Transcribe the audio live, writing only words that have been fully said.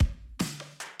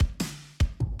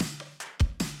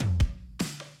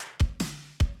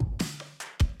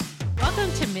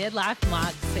to Midlife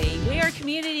Moxie. We are a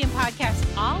community and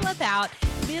podcast all about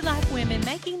midlife women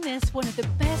making this one of the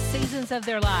best seasons of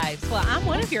their lives. Well, I'm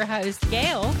one of your hosts,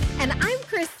 Gail. And I'm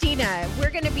Christina. We're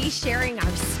going to be sharing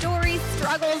our stories,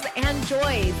 struggles, and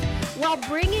joys while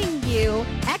bringing you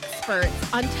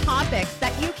experts on topics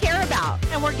that you care about.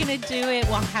 And we're going to do it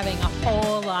while having a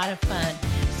whole lot of fun.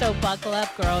 So buckle up,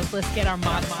 girls. Let's get our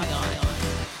Moxie on.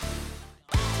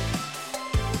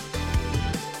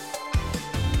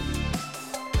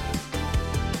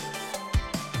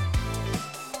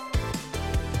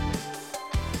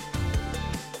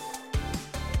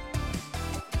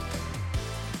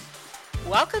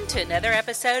 Welcome to another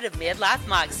episode of Midlife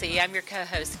Moxie. I'm your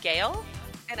co-host, Gail.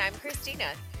 And I'm Christina.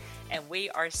 And we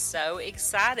are so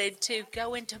excited to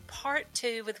go into part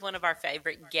 2 with one of our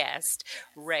favorite guests,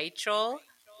 Rachel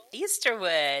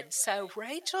Easterwood. So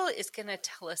Rachel is going to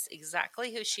tell us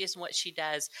exactly who she is and what she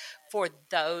does for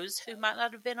those who might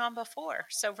not have been on before.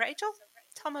 So Rachel,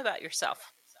 tell me about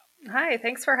yourself. Hi,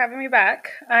 thanks for having me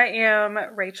back. I am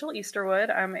Rachel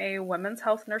Easterwood. I'm a women's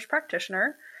health nurse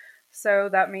practitioner. So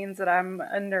that means that I'm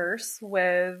a nurse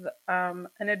with an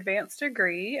advanced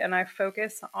degree, and I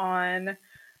focus on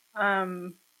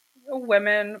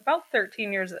women about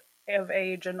 13 years of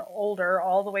age and older,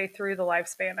 all the way through the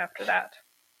lifespan after that.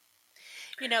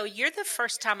 You know, you're the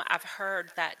first time I've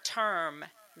heard that term,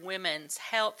 women's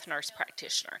health nurse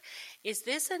practitioner. Is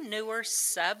this a newer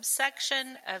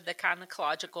subsection of the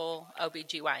gynecological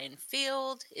OBGYN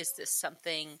field? Is this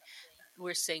something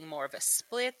we're seeing more of a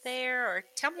split there, or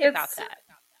tell me about that?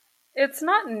 It's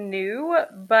not new,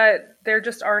 but there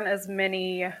just aren't as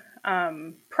many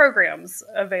programs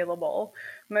available.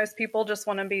 Most people just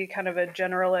want to be kind of a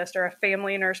generalist or a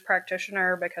family nurse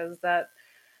practitioner because that,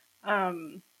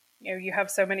 you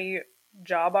have so many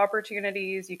job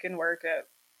opportunities. You can work at,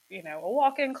 a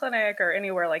walk-in clinic or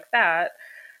anywhere like that.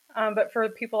 But for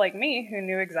people like me who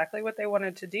knew exactly what they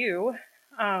wanted to do,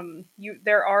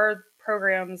 there are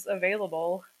programs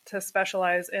available to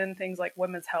specialize in things like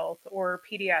women's health or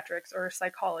pediatrics or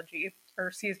psychiatry.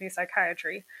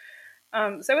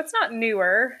 So it's not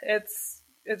newer. It's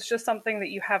just something that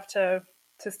you have to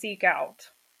seek out.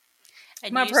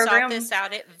 And you sought this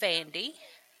out at Vandy?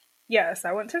 Yes,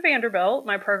 I went to Vanderbilt.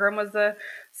 My program was the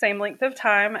same length of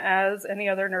time as any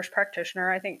other nurse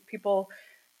practitioner. I think people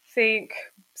think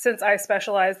since I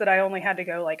specialized that I only had to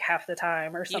go like half the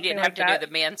time or something like that. You didn't have to do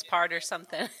the men's part or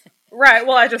something? Right.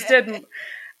 Well, I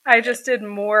just did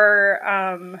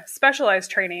more specialized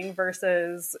training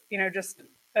versus, just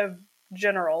a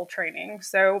general training.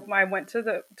 So I went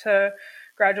to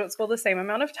graduate school the same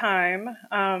amount of time.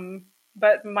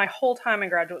 But my whole time in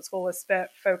graduate school was spent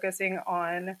focusing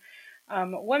on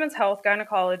women's health,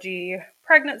 gynecology,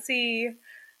 pregnancy,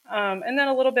 and then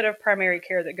a little bit of primary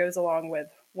care that goes along with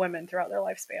women throughout their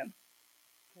lifespan.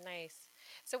 Nice.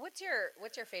 So what's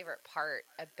your favorite part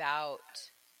about,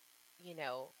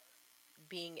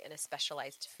 being in a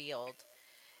specialized field?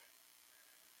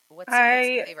 What's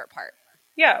your favorite part?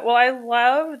 Yeah, well, I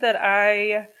love that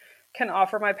I can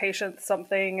offer my patients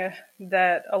something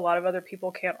that a lot of other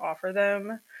people can't offer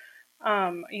them.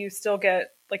 You still get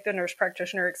like the nurse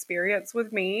practitioner experience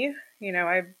with me.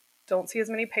 I don't see as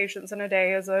many patients in a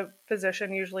day as a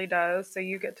physician usually does. So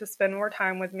you get to spend more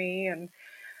time with me. And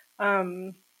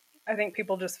I think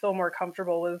people just feel more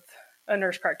comfortable with a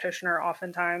nurse practitioner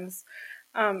oftentimes.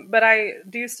 But I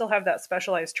do still have that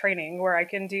specialized training where I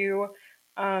can do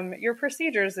your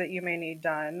procedures that you may need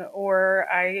done, or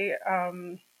I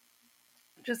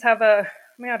just have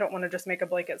I don't want to just make a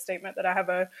blanket statement that I have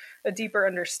a deeper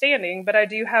understanding, but I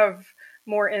do have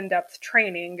more in-depth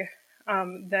training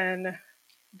than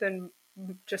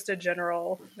just a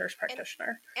general nurse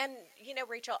practitioner. And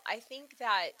Rachel, I think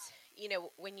that,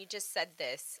 when you just said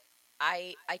this,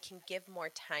 I can give more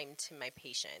time to my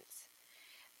patients.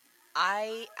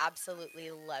 I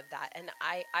absolutely love that. And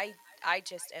I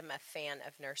just am a fan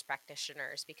of nurse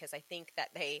practitioners because I think that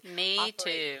they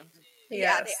too.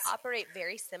 Yeah, Yes. they operate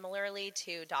very similarly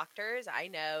to doctors. I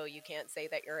know you can't say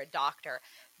that you're a doctor,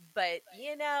 but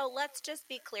let's just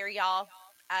be clear, y'all.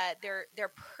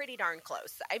 They're pretty darn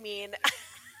close. I mean,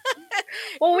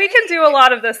 well, we can do a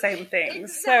lot of the same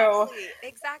things.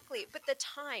 Exactly. But the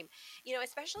time,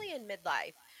 especially in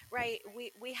midlife, right?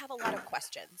 We have a lot of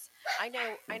questions. I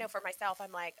know for myself,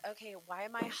 I'm like, okay, why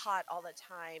am I hot all the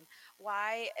time?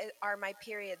 Why are my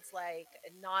periods like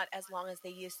not as long as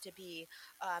they used to be?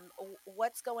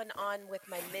 What's going on with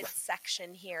my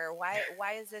midsection here?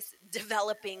 Why is this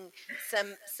developing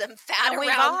some fat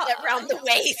around the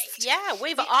waist? Yeah,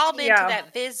 we've all been to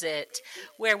that visit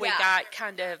where we got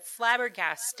kind of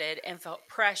flabbergasted and felt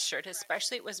pressured,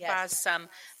 especially it was by some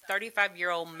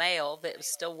 35-year-old male that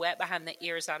was still wet behind the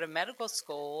ears out of medical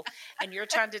school, and you're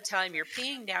trying to tell him you're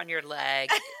peeing down your leg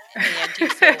and you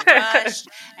feel rushed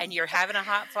and you're having a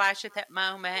hot flash at that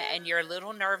moment and you're a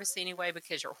little nervous anyway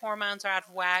because your hormones are out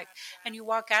of whack, and you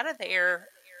walk out of there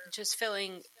just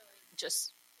feeling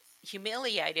just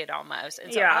humiliated almost.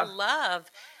 And so I Yeah. love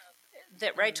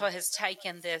that Rachel has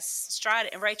taken this stride.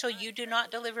 And Rachel, you do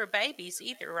not deliver babies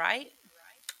either, right?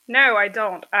 No, I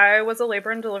don't. I was a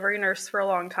labor and delivery nurse for a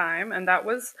long time, and that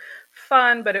was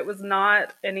fun, but it was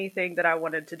not anything that I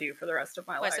wanted to do for the rest of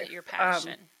my life. Was it your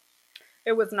passion?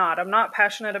 It was not. I'm not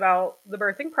passionate about the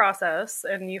birthing process,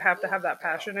 and you have to have that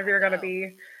passion if you're going to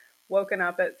be woken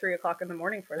up at 3 o'clock in the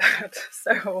morning for that.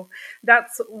 So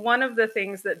that's one of the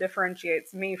things that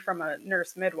differentiates me from a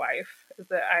nurse midwife, is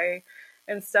that I,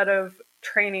 instead of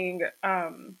training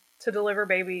to deliver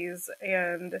babies,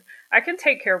 and I can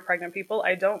take care of pregnant people.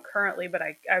 I don't currently, but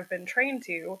I've been trained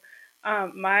to.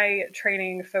 My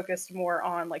training focused more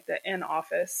on like the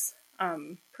in-office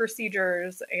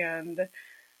procedures and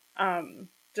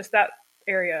just that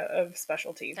area of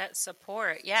specialty. That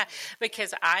support, yeah.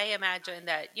 Because I imagine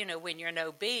that, when you're an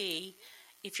OB,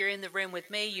 if you're in the room with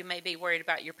me, you may be worried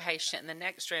about your patient in the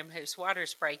next room whose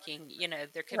water's breaking.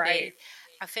 There could Right. be.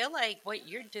 I feel like what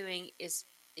you're doing is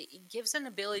it gives an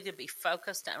ability to be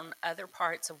focused on other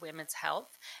parts of women's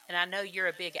health. And I know you're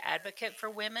a big advocate for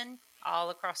women all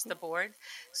across the board.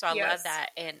 So I love Yes. that.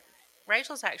 And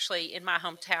Rachel's actually in my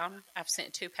hometown. I've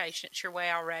sent 2 patients your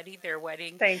way already. They're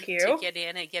waiting Thank to you. get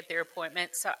in and get their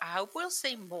appointment. So I hope we'll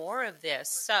see more of this.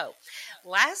 So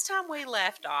last time we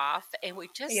left off, and we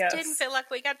just Yes. didn't feel like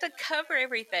we got to cover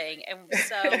everything. And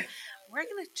so we're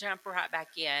going to jump right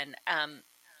back in.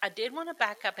 I did want to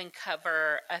back up and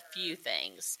cover a few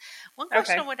things. One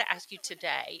question Okay. I want to ask you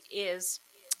today is,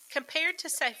 compared to,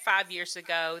 say, 5 years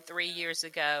ago, 3 years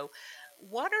ago,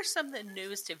 what are some of the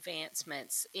newest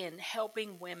advancements in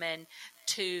helping women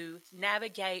to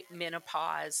navigate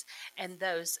menopause and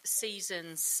those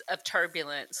seasons of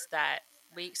turbulence that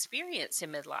we experience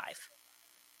in midlife?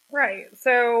 Right.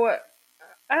 So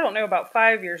I don't know about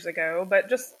 5 years ago, but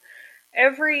just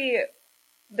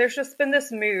there's just been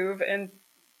this movement,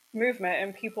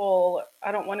 and people,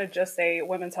 I don't want to just say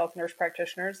women's health nurse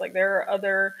practitioners, like there are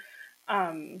other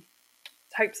um,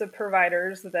 types of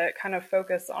providers that kind of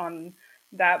focus on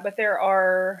that, but there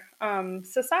are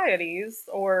societies,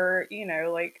 or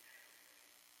like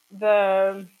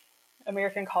the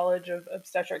American College of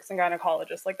Obstetrics and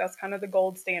Gynecologists, like that's kind of the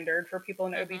gold standard for people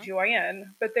in Mm-hmm.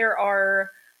 OBGYN. But there are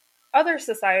other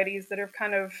societies that have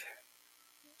kind of,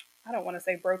 I don't want to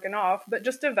say broken off, but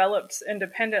just developed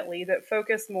independently that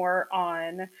focus more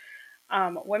on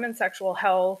women's sexual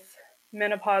health,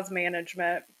 menopause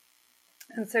management.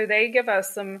 And so they give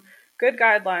us some good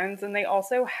guidelines, and they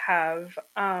also have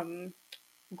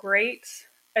great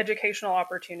educational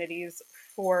opportunities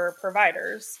for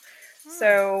providers.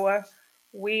 So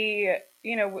we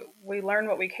learn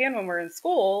what we can when we're in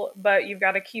school, but you've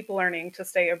got to keep learning to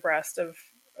stay abreast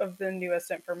of the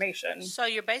newest information. So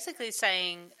you're basically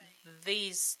saying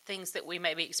these things that we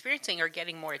may be experiencing are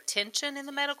getting more attention in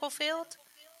the medical field?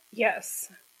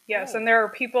 Yes. Yes. Oh. And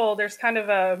there's kind of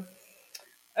a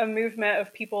movement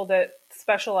of people that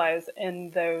specialize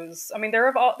in those. I mean, there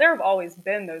have always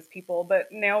been those people, but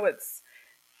now it's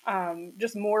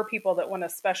just more people that want to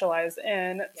specialize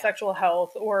in sexual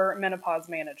health or menopause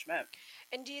management.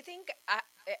 And do you think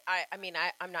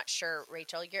I'm not sure,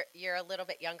 Rachel. You're a little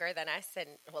bit younger than us, and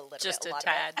well, a little Just bit, a lot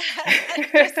tad. of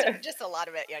it. just a lot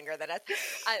of it younger than us.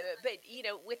 But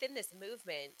within this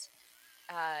movement,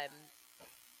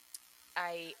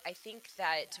 I think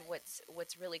that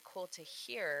what's really cool to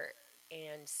hear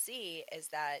and see is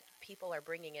that people are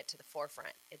bringing it to the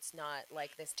forefront. It's not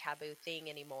like this taboo thing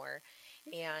anymore,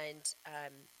 and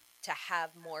to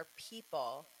have more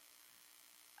people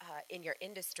in your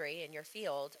industry, in your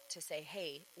field, to say,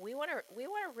 "Hey, we want to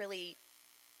really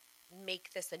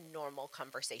make this a normal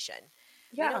conversation.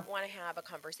 We Yeah. don't want to have a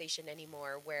conversation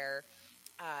anymore where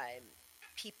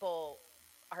people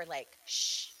are like,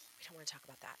 shh, we don't want to talk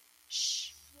about that.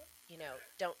 Shh,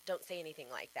 don't say anything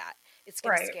like that. It's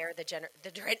going to Right. scare the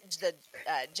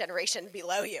generation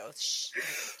below you. Shh,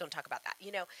 don't talk about that.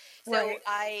 So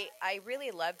Right. I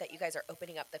really love that you guys are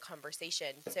opening up the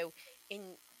conversation. So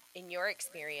in your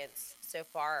experience so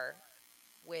far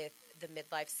with the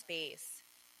midlife space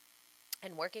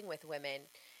and working with women,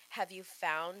 have you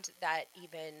found that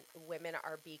even women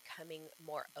are becoming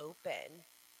more open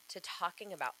to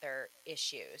talking about their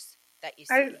issues that you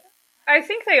see? I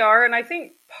think they are, and I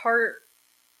think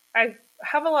I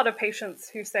have a lot of patients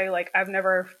who say, like, I've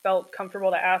never felt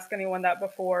comfortable to ask anyone that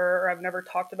before, or I've never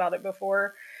talked about it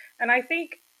before. And I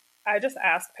think I just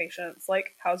ask patients,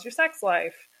 like, how's your sex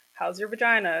life? How's your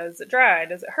vagina? Is it dry?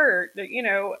 Does it hurt? You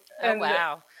know, Oh, and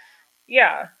wow.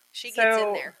 yeah. She gets in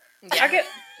So there. I Yeah. get,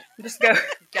 just go.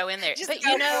 Go in there. Just But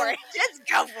go for it. Just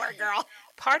go for it, girl.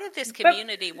 part of this But,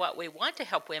 community, what we want to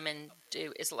help women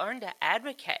do is learn to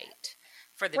advocate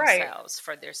for right. themselves,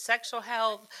 for their sexual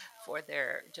health, for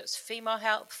their just female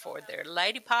health, for their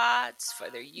lady parts, for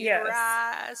their Yes.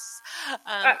 uterus.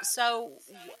 I, So,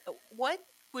 what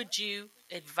would you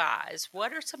advise?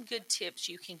 What are some good tips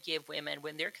you can give women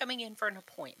when they're coming in for an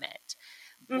appointment?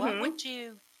 What mm-hmm. would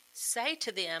you say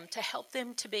to them to help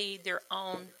them to be their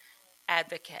own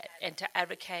advocate and to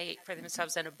advocate for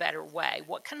themselves in a better way?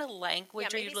 What kind of Yeah,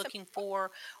 language are you maybe some. looking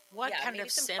for? What Yeah, kind maybe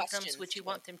of some symptoms would questions you too.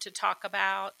 want them to talk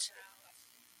about?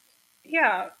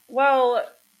 Yeah. Well,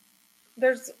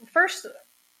 there's first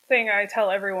thing I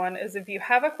tell everyone is if you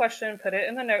have a question, put it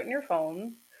in the note in your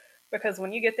phone, because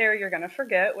when you get there, you're going to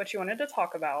forget what you wanted to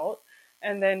talk about.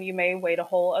 And then you may wait a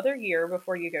whole other year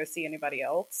before you go see anybody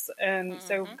else. And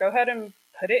so Hmm. go ahead and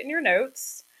put it in your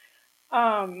notes.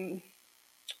 Um,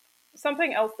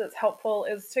 Something else that's helpful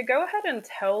is to go ahead and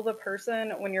tell the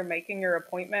person when you're making your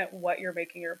appointment what you're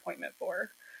making your appointment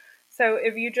for. So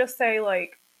if you just say,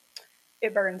 like,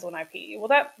 it burns when I pee. Well,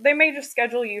 that they may just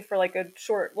schedule you for like a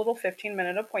short little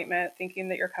 15-minute appointment thinking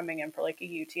that you're coming in for like a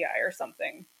UTI or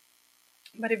something.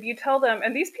 But if you tell them,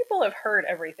 and these people have heard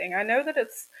everything. I know that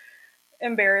it's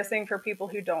embarrassing for people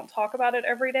who don't talk about it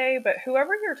every day, but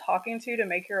whoever you're talking to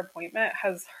make your appointment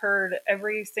has heard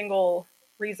every single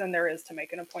reason there is to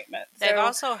make an appointment. They've So,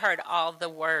 also heard all the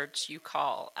words you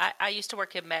call. I used to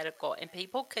work in medical, and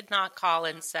people could not call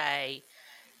and say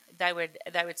they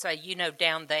would say,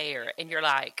 down there, and you're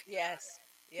like, Yes.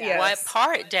 Yes. what yes,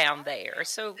 part down there?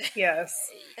 So, yes.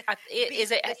 Be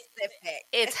is it? specific.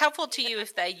 It's helpful to you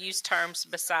if they use terms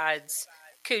besides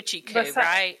coochie coo, Besi-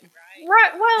 right?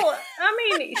 right. Well,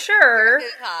 I mean, sure.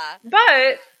 Hoo-ha.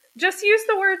 But just use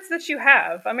the words that you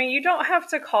have. I mean, you don't have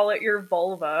to call it your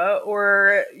vulva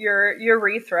or your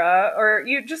urethra, or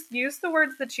you just use the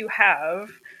words that you have.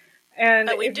 And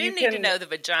But we if do you need to can, know the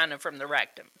vagina from the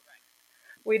rectum.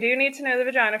 we do need to know the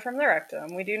vagina from the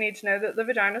rectum. We do need to know that the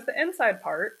vagina is the inside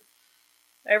part.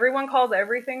 Everyone calls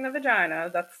everything the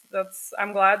vagina. That's.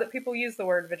 I'm glad that people use the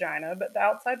word vagina, but the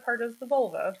outside part is the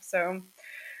vulva. So,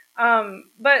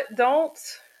 but don't.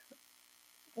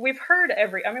 We've heard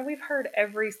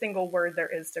every single word there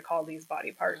is to call these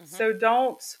body parts. Hmm. So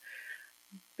don't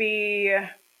be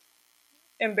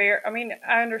embarrassed. I mean,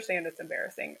 I understand it's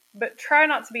embarrassing, but try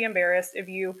not to be embarrassed if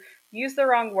you use the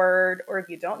wrong word or if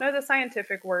you don't know the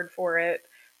scientific word for it.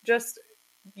 Just,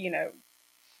 you know,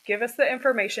 give us the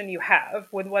information you have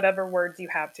with whatever words you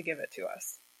have to give it to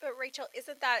us. But Rachel,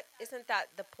 isn't that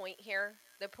the point here?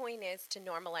 The point is to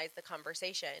normalize the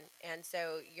conversation. And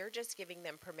so you're just giving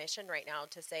them permission right now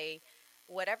to say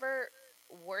whatever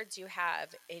words you have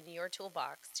in your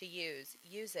toolbox to use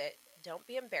it. Don't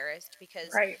be embarrassed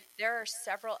because Right. there are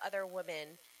several other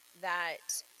women that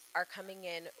are coming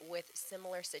in with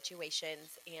similar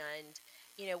situations and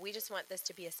we just want this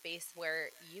to be a space where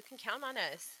you can count on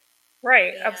us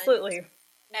Right. and Absolutely.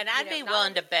 And I'd be not willing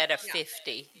only to bet a yeah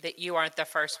 50 that you aren't the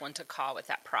first one to call with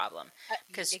that problem.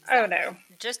 Because Oh, exactly. no.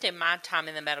 just in my time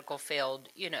in the medical field,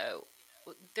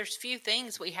 there's few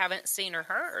things we haven't seen or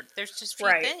heard. There's just few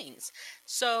Right. things.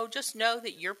 So just know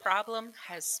that your problem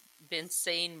has been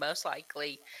seen most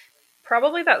likely.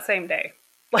 Probably that same day.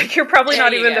 Like, you're probably There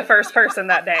not you even the go. first person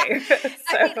that day.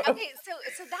 I mean, So, okay,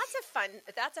 so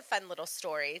that's a fun little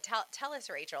story. Tell us,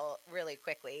 Rachel, really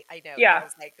quickly. I know yeah.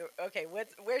 Kyle's like, okay,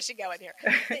 where's she going here?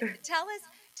 Tell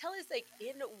us, like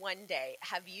in one day,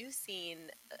 have you seen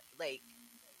like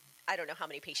I don't know how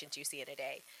many patients you see in a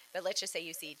day, but let's just say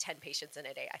you see 10 patients in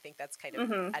a day. I think that's kind of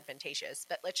Hmm. advantageous,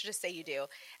 but let's just say you do.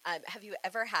 Have you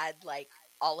ever had like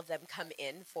all of them come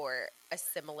in for a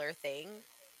similar thing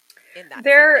in that same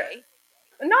There, day?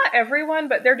 not everyone,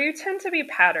 but there do tend to be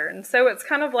patterns. So it's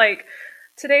kind of like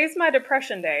today's my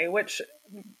depression day, which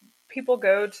people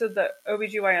go to the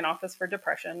OBGYN office for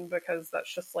depression because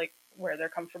that's just like where they're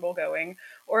comfortable going.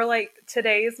 Or like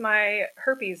today's my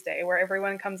herpes day where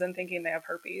everyone comes in thinking they have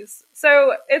herpes.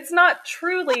 So it's not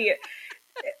truly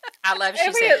I love she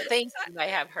every said thinking they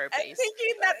have I'm herpes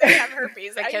thinking that they have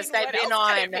herpes. I because mean, what else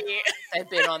could it be? they've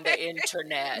been on the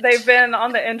internet. they've been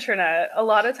on the internet. A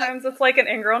lot of times it's like an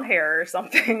ingrown hair or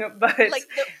something, but Like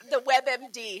the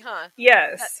WebMD, huh?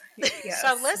 yes. So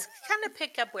Yes. let's kind of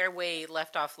pick up where we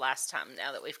left off last time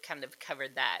now that we've kind of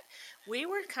covered that. We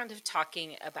were kind of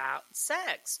talking about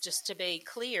sex, just to be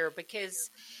clear, because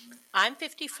I'm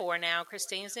 54 now,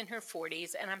 Christine's in her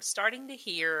 40s, and I'm starting to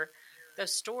hear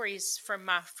those stories from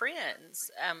my friends.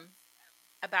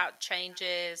 about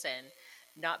changes and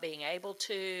not being able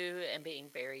to and being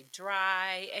very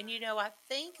dry. And, I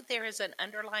think there is an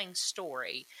underlying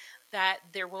story that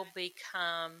there will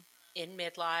become in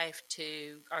midlife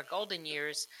to our golden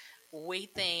years. We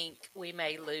think we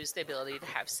may lose the ability to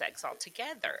have sex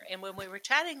altogether. And when we were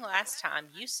chatting last time,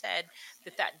 you said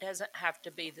that that doesn't have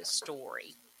to be the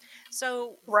story.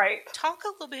 So, Right. talk a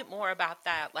little bit more about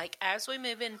that. Like, as we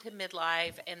move into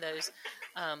midlife and those,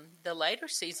 the later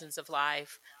seasons of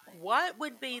life, what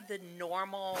would be the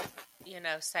normal,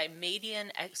 say,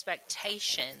 median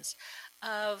expectations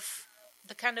of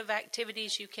the kind of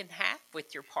activities you can have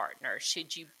with your partner?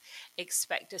 Should you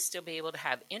expect to still be able to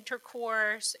have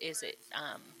intercourse? Is it,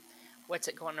 what's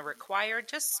it going to require?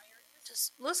 Just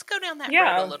let's go down that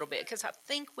road a Yeah. little bit, because I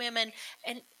think women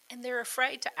and they're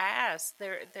afraid to ask.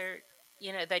 They're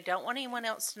they don't want anyone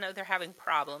else to know they're having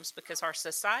problems, because our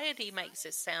society makes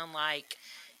it sound like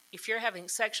if you're having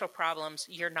sexual problems,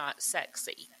 you're not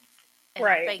sexy. And I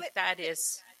Right. think But that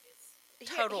is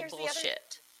total here's the other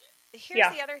bullshit. here's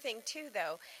Yeah. the other thing too,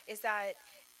 though, is that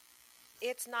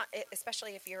it's not,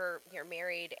 especially if you're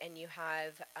married and you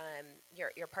have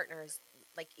your partner's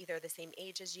like either the same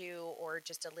age as you or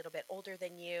just a little bit older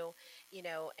than you,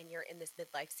 and you're in this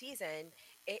midlife season.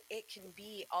 It can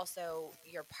be also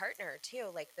your partner too,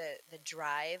 like the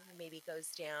drive maybe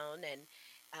goes down,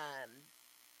 um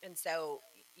and so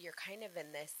you're kind of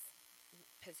in this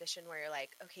position where you're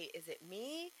like, okay, is it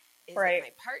me? Is it Right.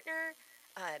 my partner?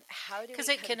 How do Because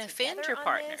we it come can offend together your on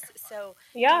partner. this? So,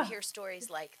 do you Yeah. hear stories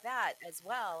like that as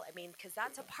well? I mean, because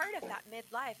that's a part of that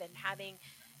midlife and having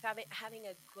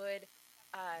a good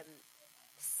um,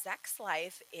 sex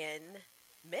life in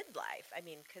midlife. I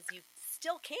mean, because you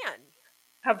still can.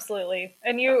 Absolutely.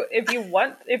 And if you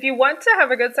want to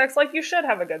have a good sex life, you should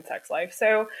have a good sex life.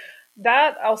 So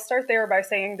that I'll start there by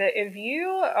saying that if you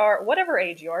are whatever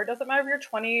age you are, it doesn't matter if you're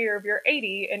 20 or if you're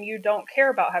 80 and you don't care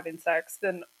about having sex,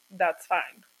 then that's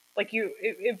fine. Like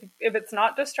if it's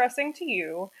not distressing to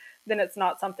you, then it's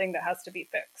not something that has to be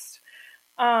fixed.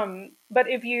 But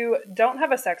if you don't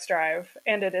have a sex drive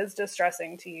and it is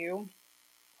distressing to you,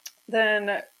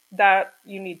 then that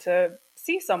you need to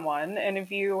see someone. And if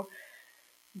you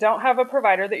don't have a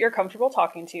provider that you're comfortable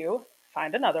talking to,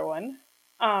 find another one.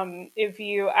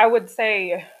 I would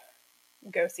say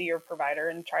go see your provider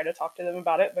and try to talk to them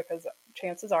about it, because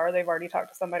chances are they've already talked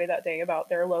to somebody that day about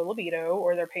their low libido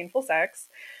or their painful sex.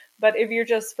 But if you're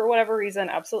just, for whatever reason,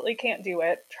 absolutely can't do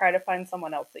it, try to find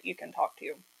someone else that you can talk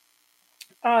to.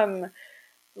 A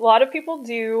lot of people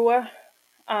do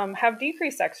have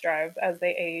decreased sex drive as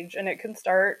they age, and it can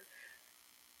start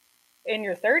in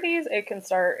your 30s, it can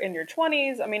start in your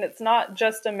 20s. I mean, it's not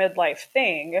just a midlife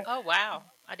thing. Oh, wow.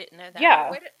 I didn't know that. But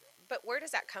Yeah, where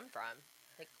does that come from?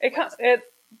 Like, it what co- is? it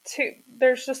too.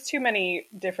 There's just too many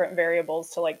different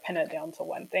variables to like pin it Okay. down to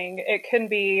one thing. It can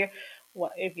be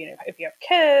if you have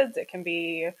kids, it can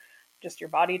be just your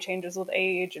body changes with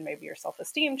age, and maybe your self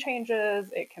esteem changes.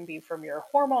 It can be from your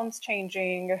hormones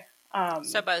changing.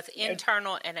 So, both You know,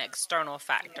 internal and external Yeah.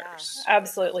 factors. It sounds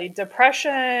absolutely, like yeah.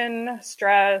 depression,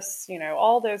 stress.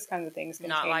 All those kinds of things can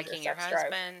Not change your liking your sex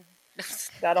drive. husband.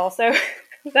 That also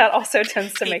that also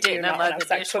tends to He make you didn't not want unload to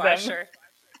the have sex with them. dishwasher.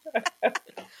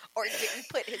 Or didn't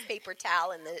put his paper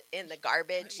towel in the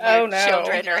garbage. Your Oh no.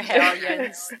 children are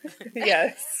hellions.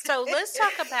 Yes. So let's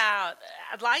talk about.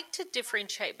 I'd like to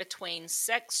differentiate between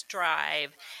sex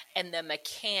drive and the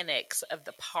mechanics of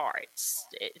the parts.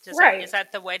 Is Right.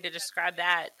 that the way to describe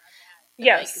that? Like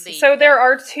Yes. So the there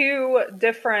are two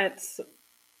different,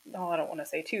 oh, I don't want to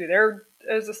say two. There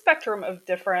is a spectrum of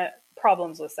different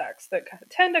problems with sex that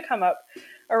tend to come up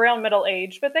around middle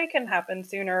age, but they can happen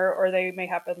sooner or they may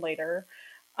happen later.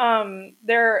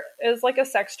 There is like a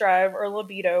sex drive or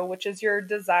libido, which is your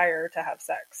desire to have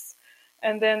sex.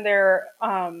 And then there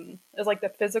is like the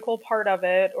physical part of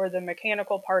it or the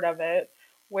mechanical part of it,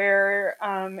 where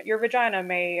your vagina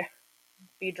may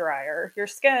be drier. Your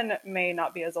skin may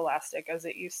not be as elastic as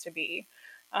it used to be.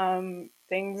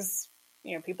 Things,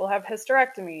 people have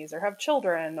hysterectomies or have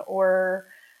children, or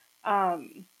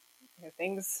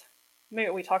things. Maybe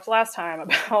we talked last time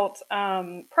about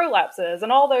prolapses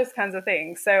and all those kinds of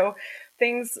things. So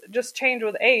things just change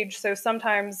with age. So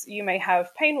sometimes you may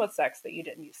have pain with sex that you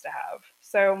didn't used to have.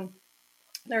 So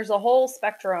there's a whole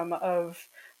spectrum of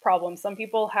problems. Some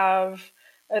people have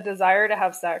a desire to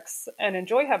have sex and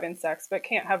enjoy having sex, but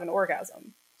can't have an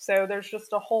orgasm. So there's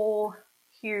just a whole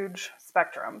huge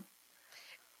spectrum.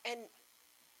 And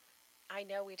I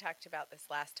know we talked about this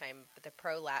last time, but the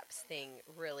prolapse thing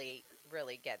really,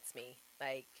 really gets me.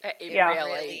 Like, it it Yeah.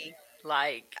 really really,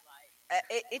 like.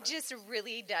 It just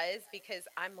really does, because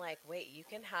I'm like, wait, you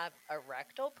can have a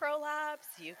rectal prolapse,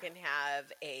 you can have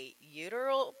a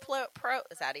uteral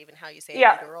is that even how you say it?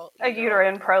 Yeah, a Uteral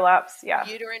uterine prolapse. Yeah.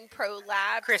 uterine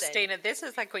prolapse, and Christina, this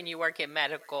is like when you work in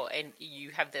medical and you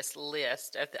have this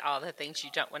list of all the things you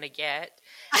don't want to get.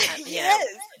 yes,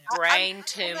 Brain I'm like,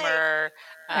 tumor,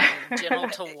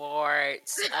 genital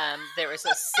warts. There was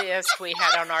a cyst we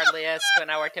had on our list when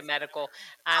I worked in medical.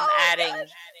 I'm oh adding gosh,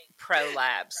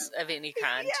 prolapse of any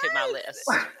kind to my yes,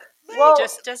 list. It Well,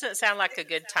 just doesn't sound like a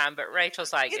good time, but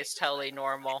Rachel's like, it's it's totally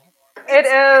normal. it it's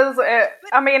is. but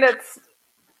I mean, it's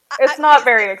not okay.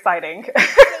 very exciting.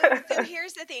 So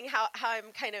here's the thing: how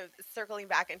I'm kind of circling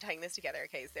back and tying this together.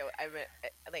 Okay, so I'm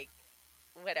like,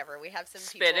 whatever. We have some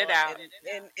Spit people it out.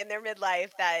 in their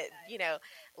midlife that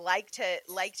like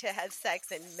to have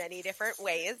sex in many different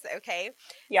ways. Okay,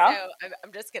 so Yeah.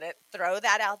 I'm just gonna throw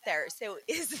that out there. So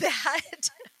is that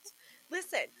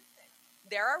listen?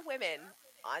 There are women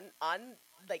on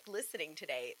like listening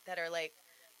today that are like,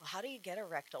 well, how do you get a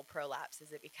rectal prolapse?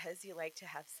 Is it because you like to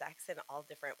have sex in all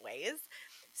different ways?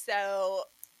 So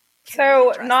can we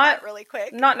So address that really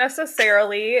quick? not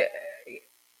necessarily.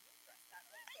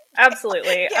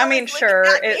 Absolutely. I mean, Gail's looking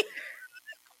sure. at me.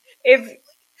 If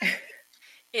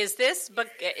Is this?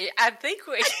 I think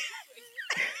we.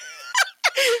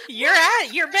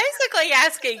 You're basically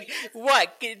asking,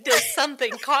 what does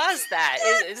something cause that?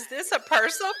 Is this a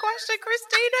personal question,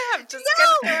 Christina? I'm just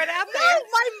gonna throw it out there.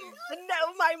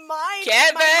 My mind.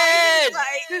 Kevin! My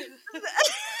mind is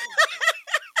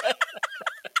like,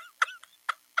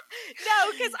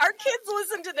 no, because our kids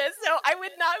listen to this, so I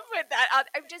would not put that out.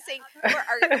 I'm just saying for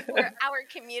our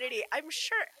community. I'm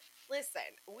sure. Listen,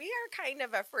 we are kind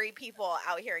of a free people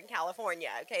out here in California.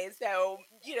 Okay, so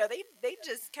they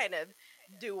just kind of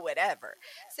do whatever.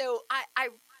 So I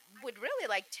would really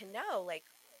like to know, like,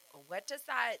 what does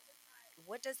that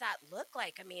look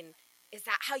like? I mean, is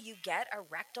that how you get a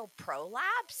rectal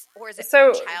prolapse, or is it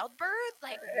from so, childbirth?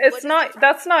 Like, it's not.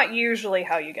 That's not usually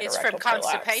how you get It's a from rectal prolapse.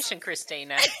 constipation,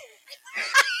 Christina.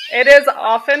 It is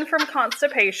often from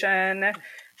constipation.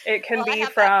 It can Well, I be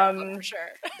have that going from. for sure.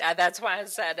 That's why I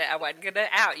said I wasn't going to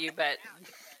out you, but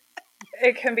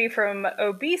It can be from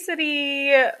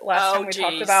obesity. Last time we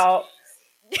talked geez. about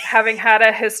having had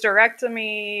a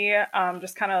hysterectomy,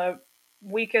 just kind of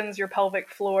weakens your pelvic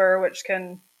floor, which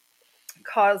can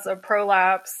cause a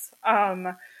prolapse.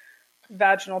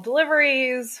 Vaginal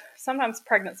deliveries, sometimes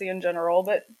pregnancy in general,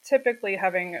 but typically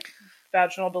having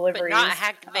vaginal But deliveries. not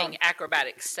having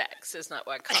acrobatic sex is not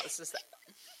what causes that.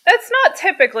 It's not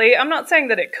typically. I'm not saying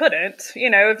that it couldn't.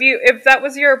 If that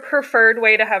was your preferred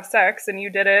way to have sex and you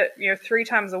did it, 3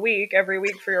 times a week, every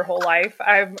week for your whole life,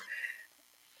 I'm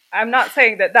not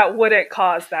saying that wouldn't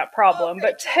cause that problem,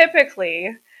 but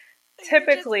typically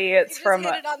it's you from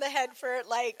just hit it on the head for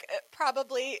like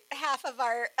probably half of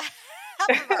our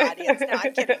audience. No,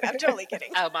 I'm kidding. I'm totally kidding.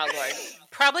 Oh my Lord.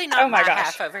 Probably not Oh my my gosh.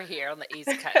 half over here on the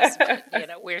East Coast, but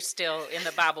we're still in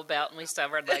the Bible Belt and we still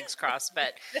have our legs crossed,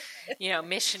 but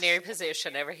missionary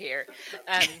position over here.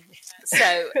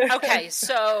 So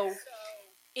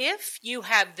if you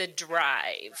have the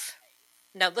drive,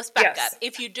 now let's back Yes. up.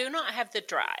 If you do not have the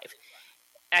drive,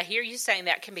 I hear you saying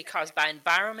that can be caused by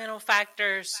environmental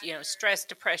factors, stress,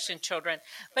 depression, children,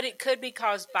 but it could be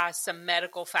caused by some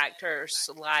medical factors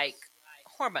like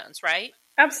hormones, right?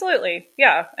 Absolutely.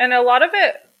 Yeah. And a lot of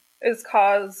it is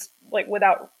caused like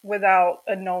without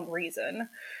a known reason.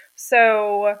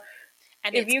 So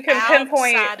And if it's you can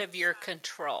pinpoint outside of your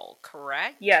control,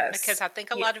 correct? Yes. Because I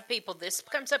think a lot of people, this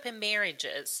comes up in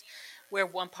marriages where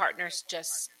one partner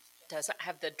just doesn't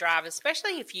have the drive,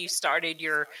 especially if you started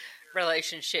your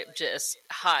relationship just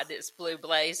hot as blue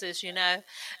blazes,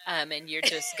 and you're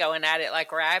just going at it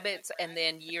like rabbits, and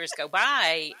then years go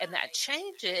by and that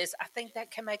changes. I think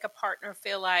that can make a partner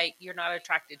feel like you're not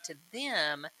attracted to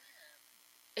them.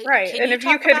 Right. Can And you if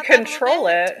you talk could about that a little control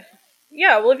bit? it,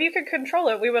 yeah, well, if you could control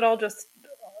it, we would all just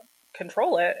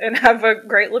control it and have a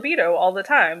great libido all the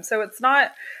time. So it's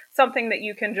not something that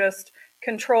you can just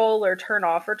control or turn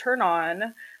off or turn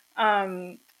on.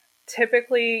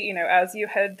 Typically, as you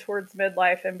head towards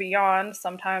midlife and beyond,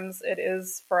 sometimes it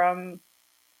is from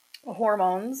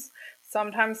hormones.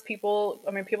 Sometimes people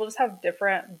just have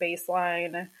different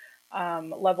baseline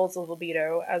levels of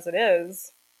libido as it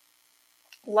is.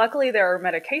 Luckily, there are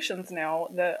medications now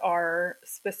that are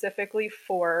specifically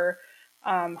for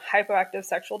hypoactive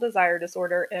sexual desire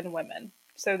disorder in women.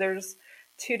 So there's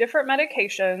 2 different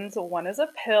medications. One is a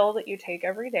pill that you take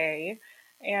every day,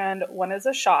 and one is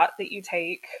a shot that you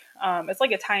take. It's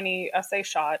like a tiny SA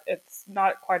shot. It's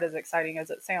not quite as exciting as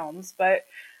it sounds, but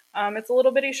It's a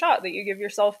little bitty shot that you give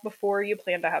yourself before you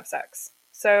plan to have sex.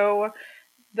 So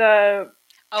the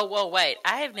Oh, well, wait.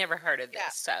 I have never heard of this. Yeah.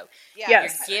 So Yeah,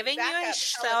 Yes. you're giving back up. Tell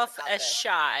us yourself about a this.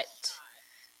 shot,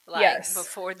 like Yes.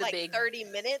 before the Like big. 30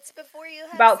 minutes before you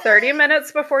have about 30 sex?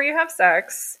 minutes before you have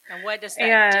sex. And what does that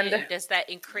And do? Does that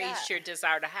increase Yeah. your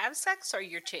desire to have sex or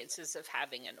your chances of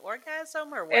having an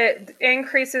orgasm or what? it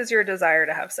increases your desire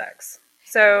to have sex. And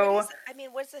So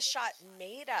what's the shot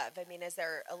made of? I mean, is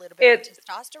there a little bit of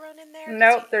testosterone in there? 'Cause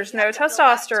nope, you there's have no to build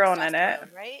up testosterone in it.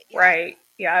 testosterone, right? Yeah. Right.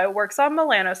 Yeah, it works on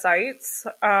melanocytes.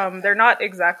 They're not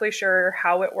exactly sure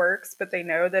how it works, but they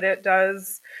know that it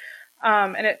does.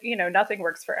 And it, nothing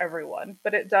works for everyone,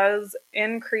 but it does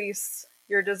increase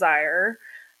your desire.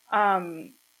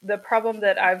 The problem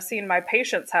that I've seen my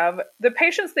patients have, the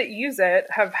patients that use it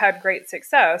have had great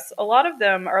success. A lot of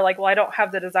them are like, well, I don't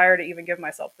have the desire to even give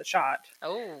myself the shot.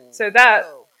 Oh, So that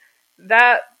Oh.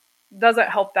 doesn't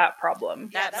help that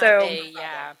problem. that so- might be,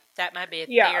 that might be a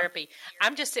Yeah. therapy.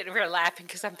 I'm just sitting here laughing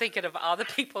because I'm thinking of all the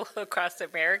people across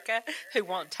America who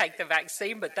won't take the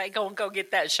vaccine, but they gonna go get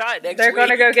that shot next They're week. going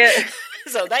to go get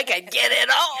so they can get it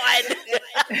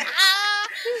on.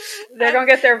 they're going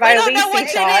to get their We don't know Vyleesi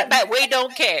what's in shot. it, but we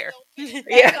don't care. They're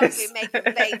Yes. going to be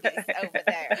making babies over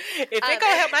there. If it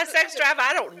gonna help my sex drive,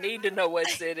 I don't need to know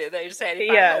what's in it. They said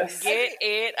if Yes. I'm gonna get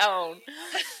it on.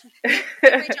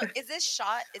 Rachel, is this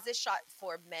shot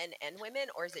for men and women,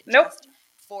 or is it Nope. just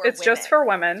for It's women? just for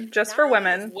women, just for Nice.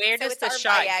 women. Where So does it's the our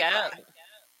shot Viagra. go?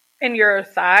 In your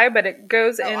thigh, but it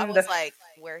goes Oh, I in was the like,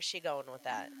 where's she going with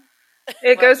that?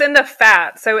 it goes in the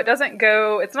fat, so it doesn't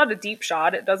go. It's not a deep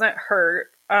shot. It doesn't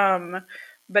hurt.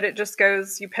 But it just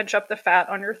goes. You pinch up the fat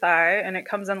on your thigh, and it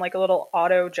comes in like a little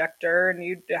auto ejector, and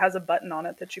it has a button on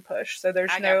it that you push. So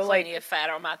there's I no got like. plenty of fat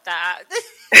on my thigh.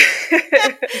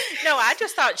 No, I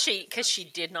just thought because she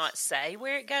did not say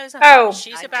where it goes. I Oh. thought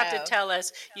she's I about know. to tell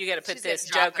us you got to put She's gonna this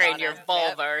drop joker it in on your us.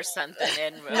 vulva or something.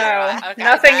 And No, okay,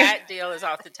 nothing- That deal is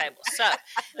off the table. So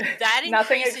that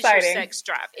Nothing increases your exciting. sex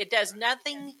drive. It does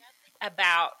nothing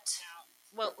about.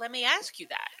 Well, let me ask you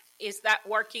that. Is that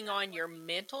working on your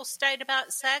mental state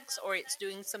about sex, or it's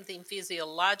doing something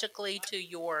physiologically to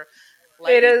your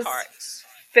lady It is parts?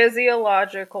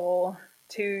 physiological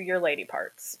to your lady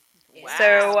parts. Wow.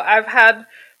 So I've had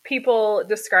people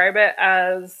describe it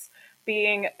as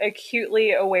being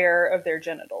acutely aware of their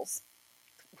genitals.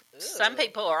 Some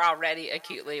people are already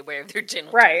acutely aware of their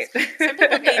genitals. Right. Some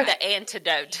people need the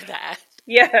antidote to that.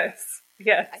 Yes.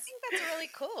 Yes. I think that's really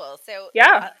cool. So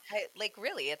Yeah.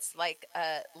 really, it's like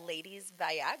a ladies'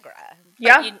 Viagra.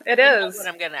 Yeah, You it know is. what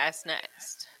I'm going to ask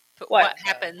next. But What? what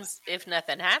happens if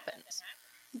nothing happens?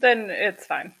 Then it's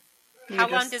fine. You How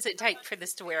long just- does it take for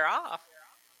this to wear off?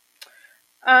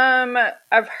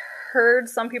 I've heard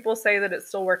some people say that it's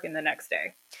still working the next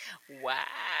day. Wow,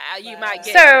 you might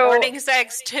get So- morning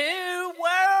sex too.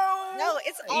 Whoa. No,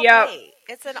 it's all Yep. day.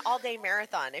 It's an all-day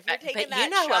marathon. If you're taking but that you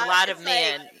know shot, a lot of it's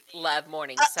men love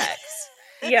morning sex.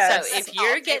 Yes. So if you're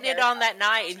all-day getting it on marathon. that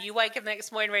night and you wake up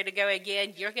next morning ready to go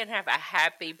again, you're going to have a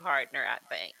happy partner, I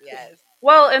think. yes,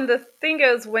 Well, and the thing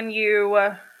is, when you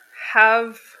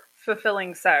have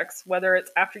fulfilling sex, whether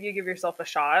it's after you give yourself a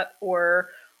shot or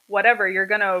whatever,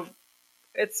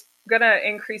 it's gonna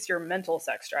increase your mental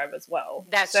sex drive as well.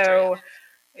 That's so true.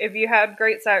 if you had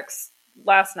great sex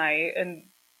last night and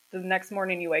the next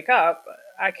morning you wake up,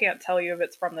 I can't tell you if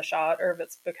it's from the shot or if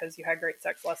it's because you had great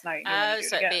sex last night and you want to do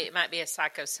So it again. it might be a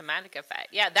psychosomatic effect.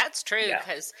 Yeah, that's true. Yeah.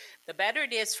 Because the better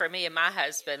it is for me and my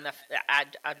husband,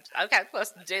 okay,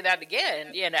 let's do that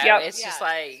again. You know, Yep. it's just Yeah.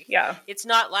 like Yeah. it's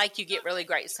not like you get really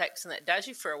great sex and that does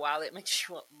you for a while. It makes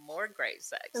you want more great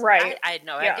sex. Right. I had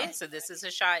no Yeah. idea. So this is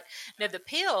a shot. Now the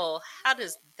pill, how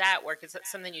does that work? Is that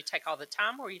something you take all the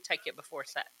time, or you take it before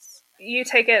sex? You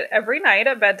take it every night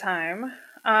at bedtime.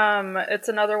 It's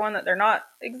another one that they're not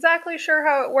exactly sure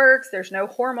how it works. There's no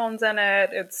hormones in it.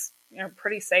 It's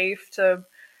pretty safe to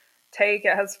take.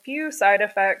 It has few side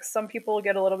effects. Some people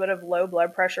get a little bit of low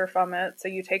blood pressure from it, so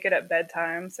you take it at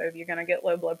bedtime. So if you're going to get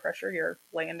low blood pressure, you're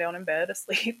laying down in bed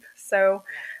asleep. So,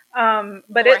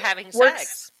 but Or it having works,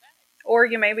 sex. or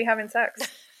you may be having sex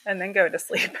and then go to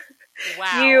sleep.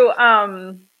 Wow.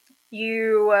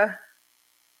 You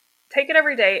take it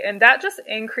every day, and that just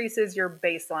increases your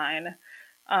baseline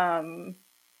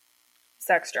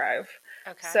sex drive.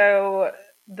 Okay. So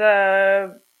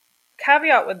the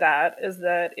caveat with that is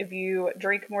that if you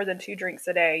drink more than 2 drinks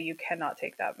a day, you cannot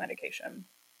take that medication.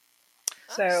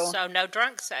 So no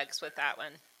drunk sex with that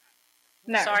one.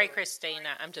 no. Sorry, Christina.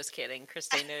 I'm just kidding.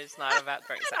 Christina is not about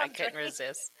drinks. I couldn't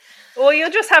resist. Well, you'll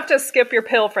just have to skip your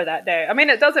pill for that day. I mean,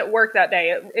 it doesn't work that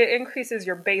day. It increases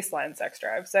your baseline sex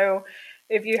drive. So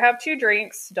if you have 2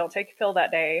 drinks, don't take a pill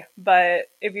that day. But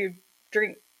if you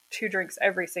drink 2 drinks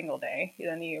every single day,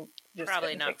 then you just Probably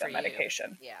shouldn't not take for that you.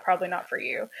 medication. Yeah, Probably not for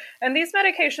you. And these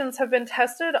medications have been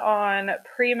tested on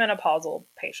premenopausal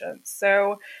patients.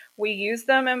 So we use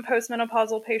them in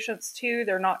postmenopausal patients too.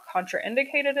 They're not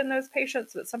contraindicated in those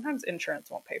patients, but sometimes insurance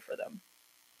won't pay for them.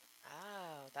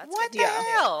 Oh, that's What good the to know.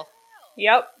 hell?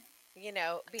 Yep. You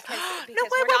know, because No,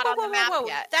 we're not on the map whoa.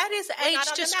 yet. That is We're not age on the map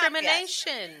yet.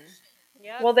 discrimination.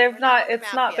 Yep, Well, we're not on the it's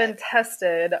map not yet. been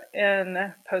tested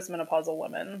in postmenopausal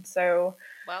women. So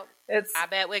Well, it's I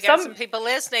bet we got some people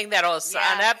listening that'll sign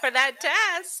Yes. up for that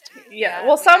test. yeah. Yeah,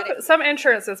 Well, we some gotta- some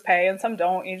insurances pay and some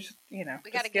don't. You just We got to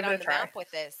just get give on it a the try. map with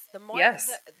this. The more,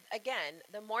 Yes.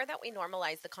 the more that we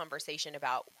normalize the conversation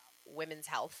about women's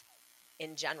health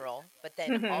in general, but then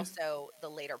Mhm. also the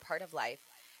later part of life,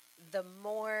 the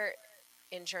more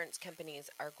insurance companies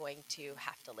are going to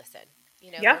have to listen. You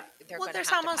know, Yeah. they're Well, going to there's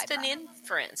have to almost pipe an up.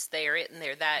 inference there, isn't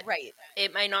there, that Right.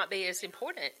 it may not be as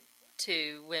important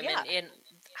to women. Yeah.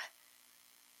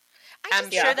 I'm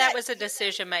just Yeah. sure think that was a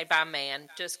decision made by man.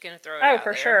 Just going to throw it Oh, out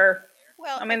for there. sure.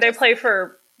 well, I mean, just think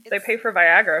they it's pay for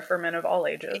Viagra for men of all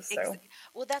ages. So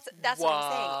well, that's what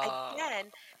I'm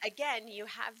saying. Whoa. Again, you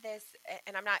have this,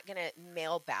 and I'm not gonna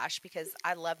male bash because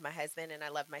I love my husband and I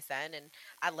love my son and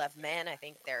I love men. I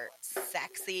think they're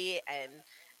sexy and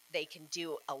they can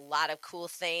do a lot of cool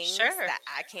things Sure. that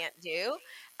I can't do.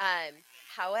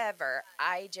 However,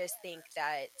 I just think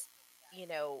that, you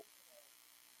know,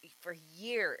 for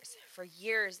years,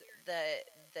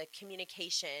 the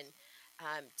communication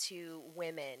to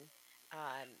women,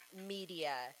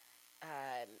 media,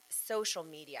 social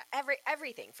media,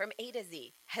 everything from A to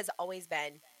Z has always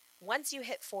been, once you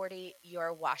hit 40,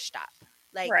 you're washed up.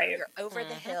 Like right. you're over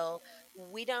the Mhm. hill.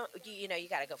 We don't, you know, you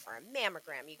got to go for a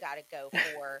mammogram. You got to go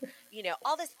for, you know,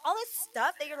 all this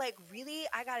stuff that you're like, really,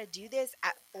 I got to do this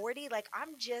at 40? Like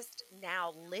I'm just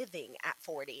now living at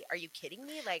 40. Are you kidding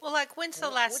me? Like, Well, like, when's the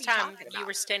what last are you time talking you about?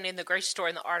 were standing in the grocery store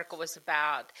and the article was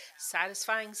about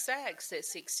satisfying sex at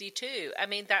 62? I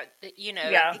mean,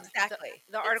 Yeah. Exactly.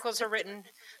 the articles are written,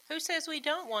 who says we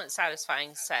don't want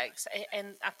satisfying sex?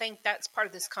 And I think that's part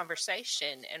of this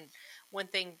conversation. And one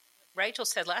thing Rachel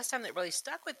said last time that really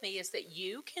stuck with me is that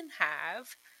you can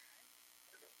have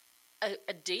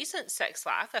a decent sex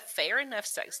life, a fair enough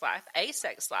sex life, a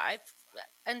sex life,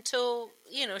 until,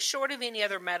 short of any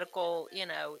other medical,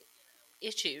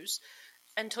 issues,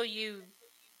 until you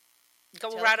go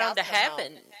Till the right on cows to come home.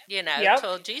 heaven, Yep.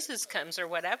 till Jesus comes or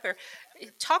whatever.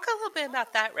 Talk a little bit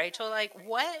about that, Rachel. Like,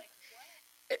 what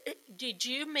did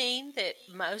you mean that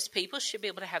most people should be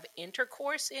able to have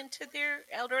intercourse into their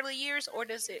elderly years, or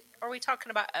are we talking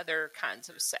about other kinds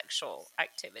of sexual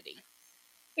activity?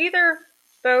 Either,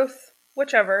 both,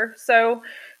 whichever. So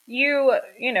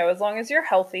as long as you're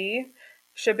healthy,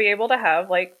 should be able to have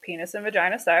like penis and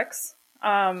vagina sex.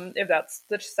 If that's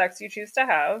the sex you choose to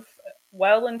have,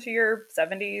 well into your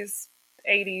 70s,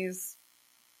 80s,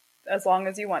 as long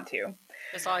as you want to.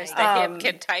 As long as Nice. the hip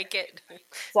can take it.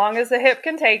 As long as the hip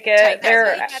can take it. Take that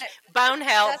There, leak. Bone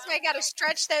health. That's why you got to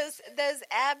stretch those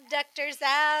abductors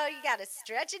out. You got to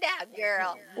stretch it out,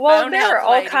 girl. well, Bone there health, are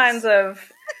all ladies. kinds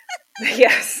of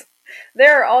yes,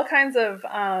 there are all kinds of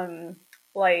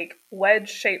like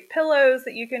wedge-shaped pillows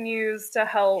that you can use to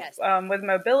help Yes. with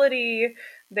mobility.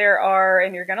 There are,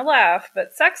 and you're gonna laugh,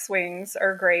 but sex swings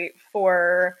are great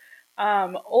for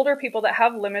older people that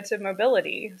have limited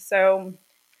mobility. So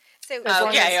So, As long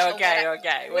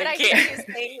Okay. what We I hear can't.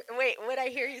 you saying, what I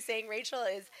hear you saying, Rachel,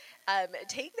 is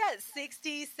take that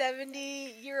 60,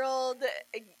 70-year-old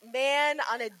man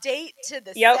on a date to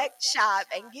the Yep. sex shop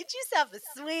and get yourself a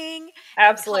swing.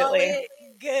 absolutely. And call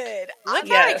it good. Look I'm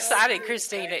how Yes. excited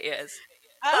Christina is.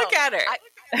 Oh, Look at her.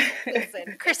 listen, if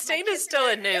my Christina's kids still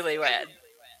a weren't- newlywed.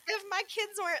 If my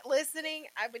kids weren't listening,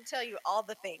 I would tell you all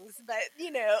the things, but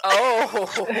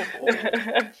Oh.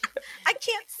 I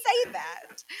can't say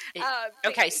that. It-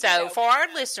 But, Okay, so for our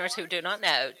listeners who do not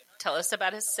know, tell us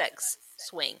about a sex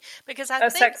swing. Because I A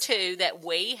think, sex- too, that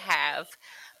we have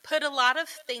put a lot of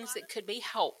things that could be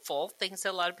helpful, things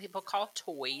that a lot of people call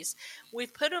toys.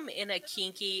 We've put them in a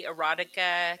kinky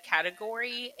erotica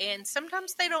category, and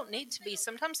sometimes they don't need to be.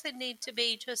 Sometimes they need to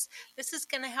be just, this is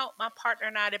going to help my partner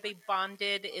and I to be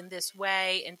bonded in this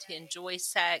way and to enjoy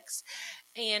sex.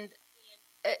 And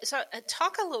so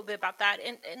talk a little bit about that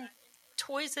and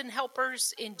toys and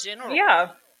helpers in general.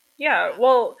 Yeah.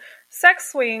 Well,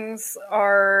 sex swings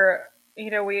are,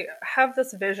 we have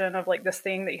this vision of like this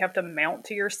thing that you have to mount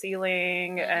to your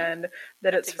ceiling Mhm. and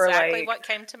that That's it's for exactly like, what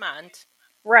came to mind.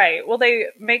 Right. Well, they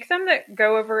make them that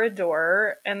go over a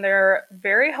door, and they're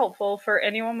very helpful for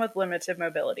anyone with limited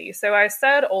mobility. So I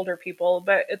said older people,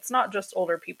 but it's not just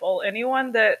older people.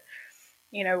 Anyone that,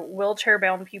 wheelchair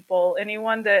bound people,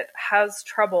 anyone that has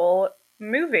trouble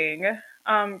moving,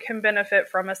 can benefit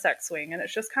from a sex swing. And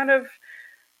it's just kind of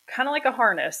like a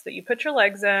harness that you put your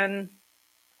legs in.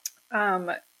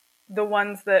 The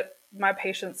ones that my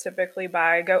patients typically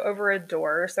buy go over a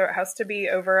door, so it has to be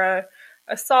over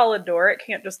a solid door. It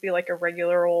can't just be like a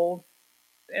regular old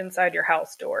inside your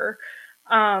house door.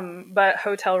 But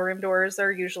hotel room doors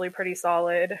are usually pretty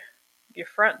solid. Your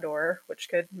front door, which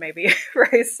could maybe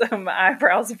raise some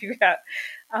eyebrows if you got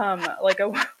like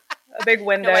a big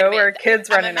window No, or kids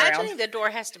running I'm imagining around. the door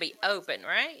has to be open,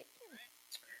 right?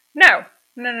 No.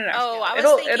 Oh, I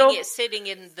was thinking it's sitting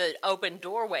in the open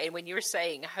doorway. When you were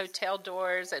saying hotel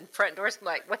doors and front doors, I'm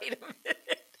like, wait a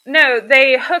minute. No,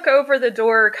 they hook over the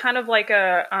door kind of like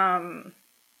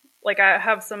like I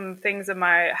have some things in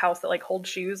my house that like hold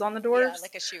shoes on the doors. Yeah,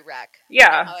 like a shoe rack.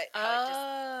 Yeah. How it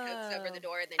just hooks over the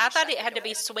door. And then I thought it had to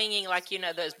be swinging like,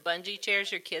 those bungee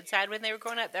chairs your kids had when they were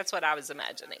growing up. That's what I was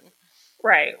imagining.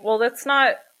 Right. Well, that's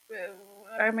not,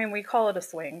 I mean, we call it a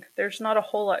swing. There's not a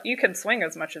whole lot. You can swing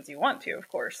as much as you want to, of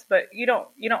course, but you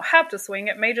don't have to swing.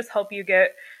 It may just help you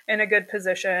get in a good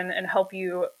position and help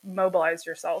you mobilize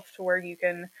yourself to where you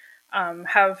can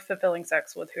have fulfilling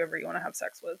sex with whoever you want to have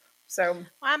sex with. So, well,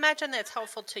 I imagine that's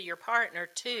helpful to your partner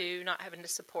too, not having to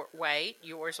support weight,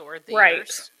 yours or theirs.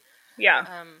 Right.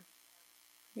 Yeah.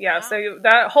 Yeah. Wow. So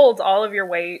that holds all of your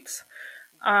weight.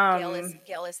 Gail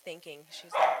is thinking.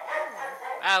 She's like,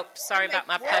 Oh, sorry about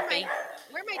my puppy.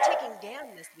 Where am I taking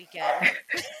Dan this weekend?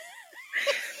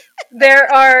 There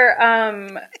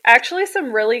are actually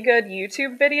some really good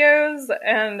YouTube videos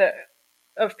and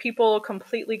of people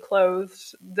completely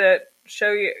clothed that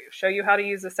show you how to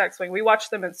use a sex swing. We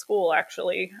watched them in school,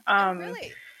 actually.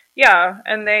 Really? Yeah,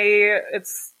 and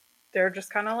they're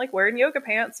just kind of like wearing yoga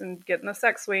pants and getting the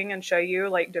sex swing and show you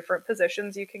like different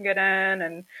positions you can get in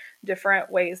and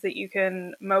different ways that you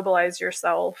can mobilize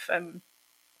yourself. And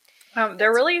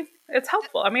it's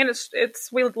helpful. I mean,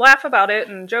 it's we laugh about it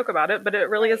and joke about it, but it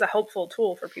really is a helpful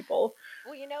tool for people.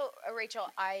 Well, Rachel,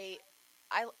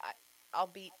 I'll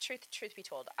be truth be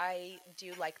told, I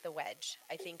do like the wedge.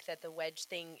 I think that the wedge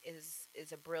thing is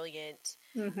a brilliant,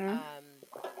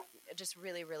 just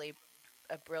really, really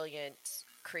a brilliant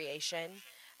creation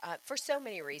for so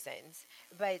many reasons.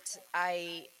 But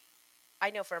I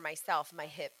know for myself, my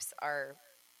hips are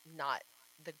not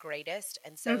the greatest,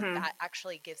 and so that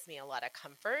actually gives me a lot of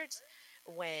comfort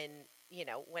when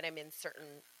I'm in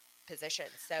certain positions.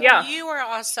 So yeah, you are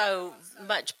also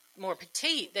much more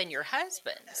petite than your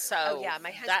husband. So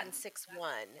my husband's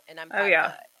 6'1", and I'm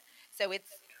 5'. So it's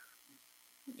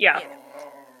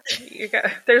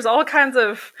there's all kinds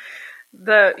of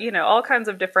all kinds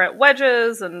of different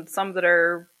wedges, and some that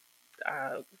are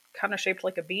kind of shaped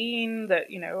like a bean that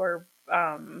are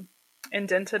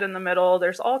indented in the middle.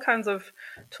 There's all kinds of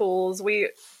tools.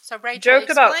 So Rachel,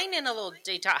 joked explain in a little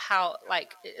detail how,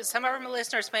 like, some of our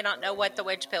listeners may not know what the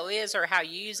wedge pillow is or how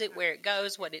you use it, where it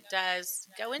goes, what it does.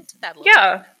 Go into that a little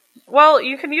bit. Well,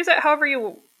 you can use it however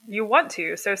you want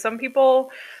to. So some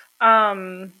people,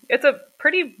 it's a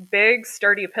pretty big,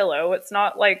 sturdy pillow. It's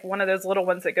not like one of those little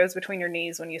ones that goes between your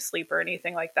knees when you sleep or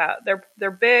anything like that.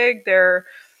 They're big. They're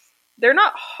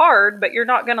not hard, but you're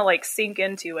not going to like sink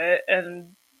into it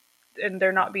and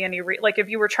there not be any like if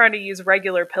you were trying to use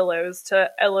regular pillows to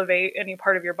elevate any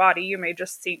part of your body, you may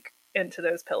just sink into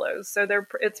those pillows. So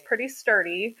it's pretty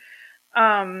sturdy.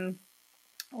 A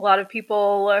lot of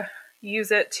people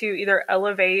use it to either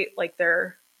elevate like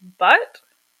their butt,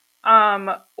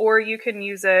 or you can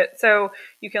use it so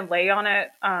you can lay on it,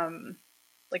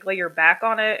 like lay your back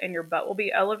on it and your butt will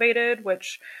be elevated,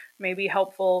 which may be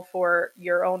helpful for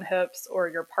your own hips or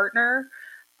your partner.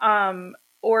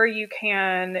 Or you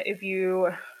can, if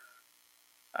you,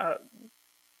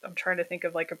 I'm trying to think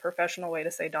of like a professional way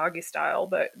to say doggy style,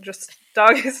 but just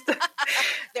doggy style.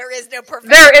 There is no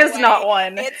professional There is way. not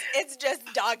one. It's just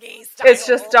doggy style. It's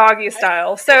just doggy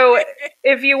style. So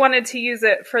if you wanted to use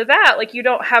it for that, like you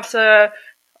don't have to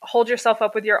hold yourself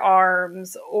up with your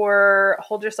arms or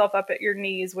hold yourself up at your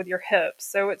knees with your hips.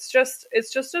 So it's just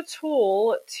a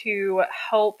tool to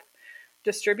help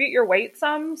distribute your weight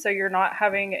some, so you're not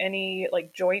having any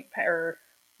like joint or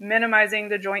minimizing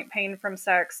the joint pain from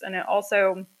sex. And it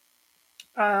also,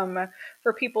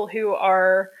 for people who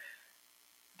are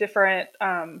different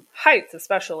heights,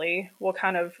 especially, will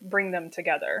kind of bring them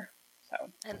together. So,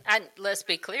 and let's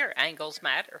be clear, angles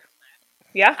matter.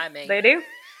 Yeah, I mean, they do.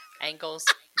 Angles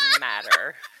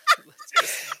matter. Let's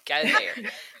just go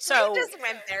there. So we just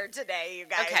went there today, you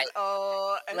guys. okay,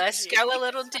 Oh, let's go a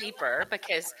little deeper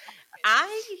because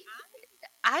I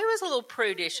I was a little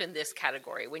prudish in this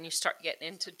category when you start getting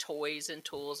into toys and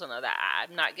tools and all that.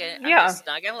 I'm Yeah. just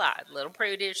not gonna lie. A little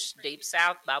prudish, deep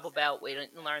south, Bible Belt, we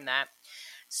didn't learn that.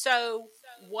 So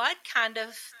what kind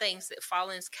of things that fall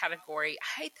in this category?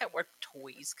 I hate that word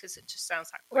toys because it just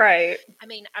sounds like Right. I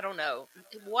mean, I don't know.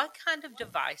 What kind of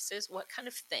devices, what kind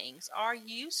of things are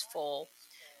useful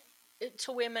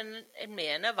to women and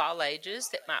men of all ages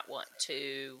that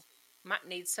might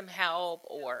need some help,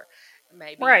 or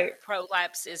maybe Right.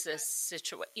 prolapse is a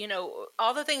situation,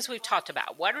 all the things we've talked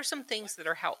about. What are some things that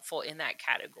are helpful in that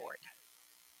category?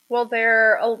 Well,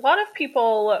 a lot of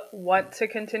people want to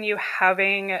continue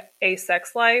having a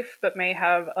sex life, but may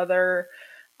have other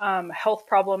health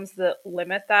problems that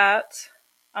limit that,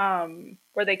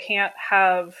 where they can't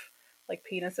have like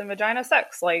penis and vagina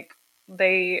sex like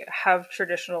they have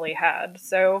traditionally had.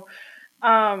 So,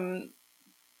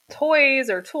 toys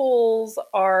or tools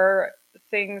are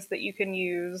things that you can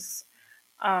use,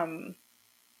 um,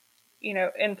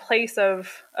 in place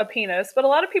of a penis, but a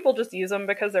lot of people just use them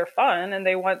because they're fun and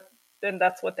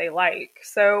that's what they like.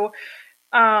 So,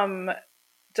 um,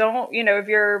 I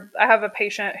have a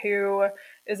patient who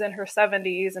is in her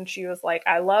 70s and she was like,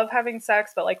 I love having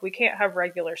sex, but like we can't have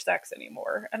regular sex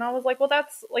anymore. And I was like, well,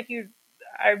 that's like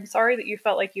I'm sorry that you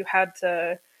felt like you had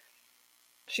to.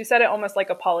 She said it almost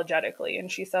like apologetically.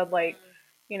 And she said, like,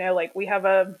 like we have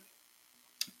a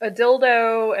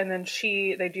dildo and then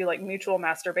they do like mutual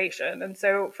masturbation. And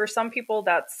so for some people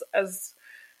that's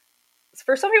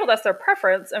their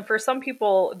preference, and for some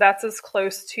people that's as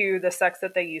close to the sex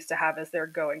that they used to have as they're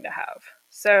going to have.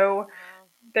 So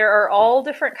there are all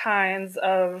different kinds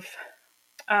of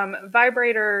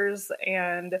vibrators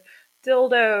and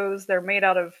dildos. They're made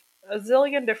out of a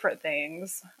zillion different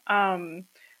things.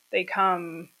 They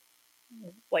come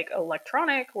like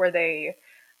electronic, where they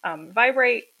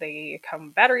vibrate. They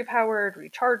come battery powered,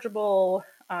 rechargeable.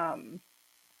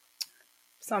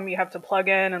 Some you have to plug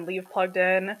in and leave plugged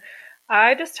in.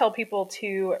 I just tell people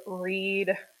to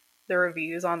read the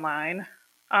reviews online.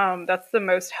 That's the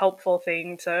most helpful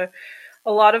thing.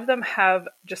 A lot of them have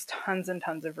just tons and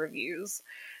tons of reviews.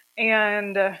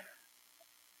 And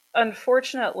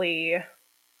unfortunately,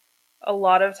 a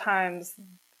lot of times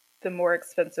the more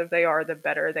expensive they are, the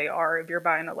better they are if you're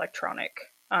buying electronic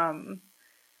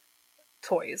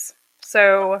toys.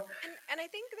 So, and I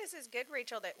think this is good,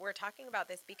 Rachel, that we're talking about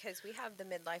this because we have the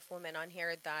midlife woman on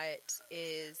here that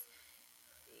is,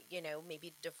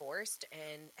 maybe divorced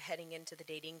and heading into the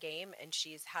dating game, and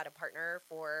she's had a partner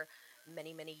for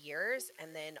many, many years,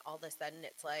 and then all of a sudden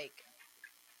it's like,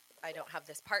 I don't have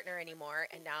this partner anymore,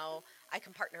 and now I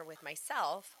can partner with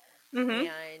myself, mm-hmm.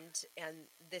 and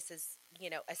this is,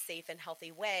 a safe and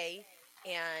healthy way,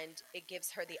 and it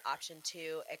gives her the option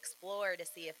to explore to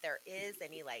see if there is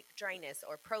any like dryness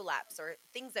or prolapse or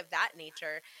things of that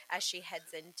nature as she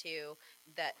heads into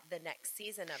the next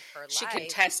season of her life. She can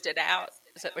test it out.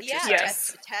 Is that what you're saying?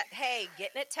 Yes. Hey,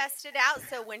 getting it tested out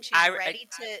so when she's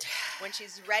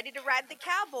ready to ride the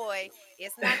cowboy,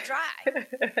 it's not dry.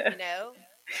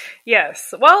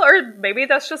 Yes. Well, or maybe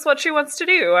that's just what she wants to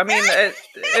do. I mean,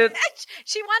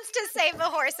 she wants to save a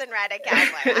horse and ride a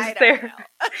cowboy. I don't know.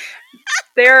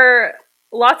 There,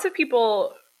 lots of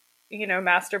people,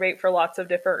 masturbate for lots of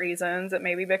different reasons. It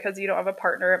may be because you don't have a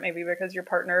partner. It may be because your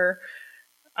partner,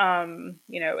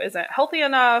 isn't healthy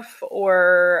enough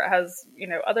or has,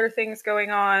 other things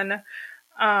going on.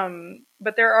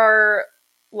 But there are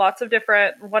lots of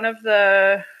different, one of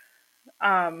the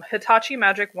Hitachi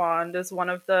Magic Wand is one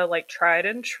of the like tried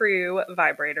and true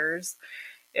vibrators.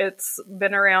 It's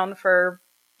been around for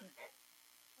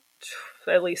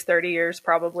at least 30 years,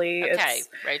 probably. Okay,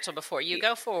 Rachel, before you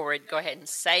go forward, go ahead and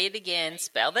say it again.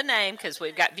 Spell the name, because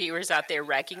we've got viewers out there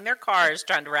wrecking their cars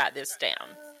trying to write this down.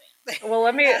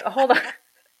 Well, hold on.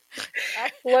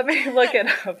 Let me look it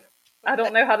up. I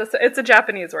don't know how to say it's a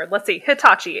Japanese word. Let's see.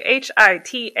 Hitachi,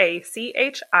 Hitachi.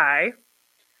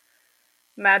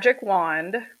 Magic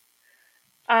Wand.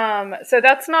 So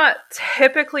that's not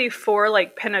typically for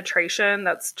like penetration.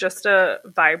 That's just a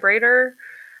vibrator.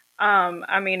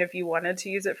 I mean, if you wanted to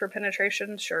use it for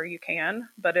penetration, sure you can,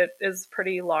 but it is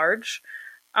pretty large.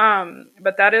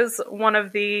 But that is one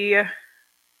of the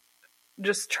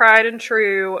just tried and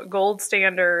true gold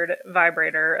standard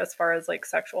vibrator as far as like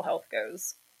sexual health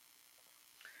goes.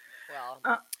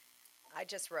 Well, I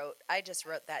just wrote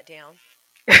that down.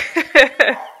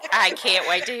 I can't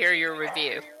wait to hear your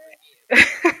review.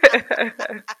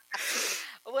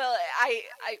 Well,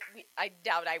 I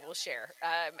doubt I will share.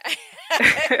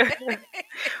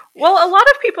 Well, a lot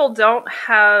of people don't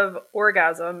have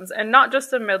orgasms, and not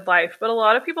just in midlife, but a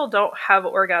lot of people don't have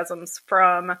orgasms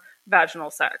from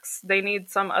vaginal sex. They need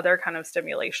some other kind of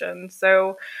stimulation.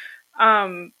 So,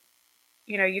 um,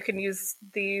 you can use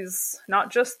these,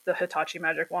 not just the Hitachi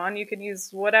Magic Wand, you can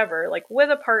use whatever, like with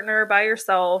a partner, by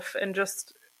yourself, and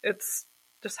it's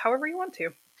just however you want to.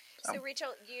 So, Rachel,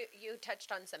 you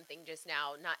touched on something just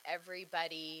now. Not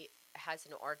everybody has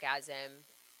an orgasm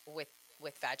with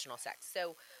vaginal sex.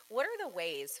 So, what are the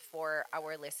ways for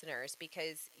our listeners?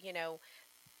 Because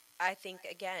I think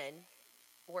again,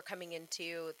 we're coming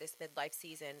into this midlife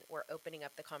season. We're opening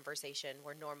up the conversation.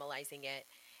 We're normalizing it.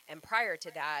 And prior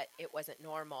to that, it wasn't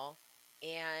normal.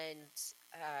 And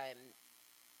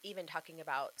even talking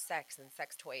about sex and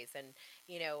sex toys and,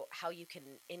 how you can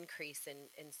increase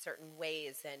in certain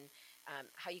ways and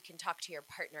how you can talk to your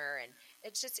partner. And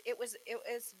it was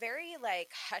very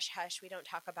like hush hush. We don't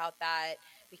talk about that.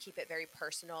 We keep it very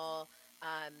personal.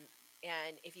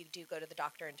 And if you do go to the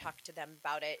doctor and talk to them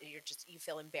about it, you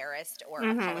feel embarrassed or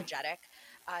apologetic.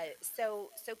 So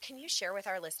can you share with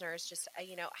our listeners just,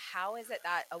 how is it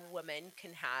that a woman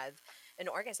can have an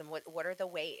orgasm? What are the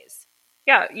ways?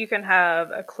 Yeah, you can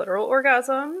have a clitoral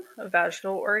orgasm, a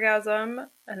vaginal orgasm,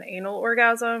 an anal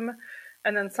orgasm,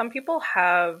 and then some people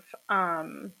have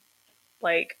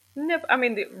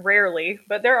rarely,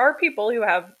 but there are people who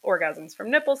have orgasms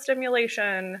from nipple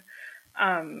stimulation,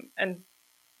 and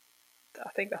I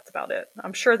think that's about it.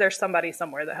 I'm sure there's somebody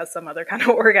somewhere that has some other kind of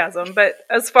orgasm, but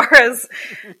as far as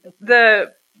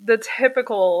the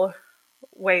typical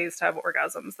ways to have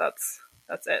orgasms, that's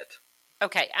it.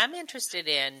 Okay, I'm interested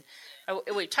in,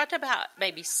 we talked about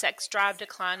maybe sex drive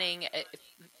declining,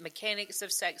 mechanics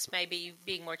of sex maybe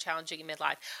being more challenging in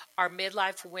midlife. Are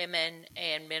midlife women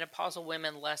and menopausal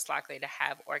women less likely to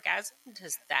have orgasm?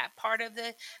 Does that part of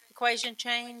the equation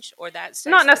change, or that stays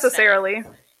Not the necessarily.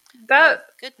 same? That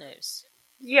good news.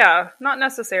 Yeah, not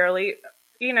necessarily.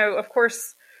 Of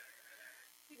course,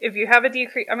 if you have a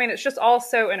decrease, it's just all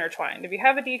so intertwined. If you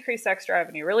have a decreased sex drive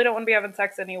and you really don't want to be having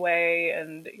sex anyway,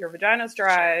 and your vagina's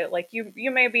dry, like you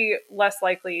may be less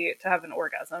likely to have an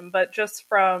orgasm. But just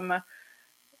from,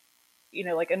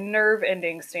 like a nerve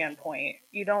ending standpoint,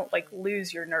 you don't like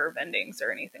lose your nerve endings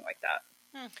or anything like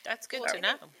that. That's good to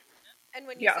know. And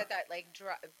when you said that, like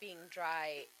being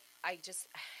dry, I just,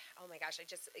 oh my gosh, I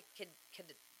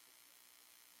could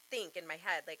think in my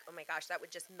head, like, oh my gosh, that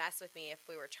would just mess with me if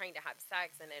we were trying to have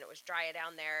sex and then it was dry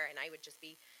down there, and I would just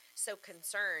be so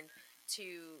concerned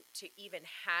to even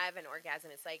have an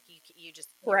orgasm. It's like you just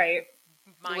right.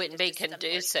 It wouldn't be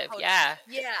conducive. Totally, yeah,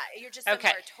 you're just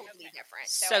somewhere totally different.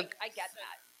 So I get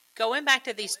that. Going back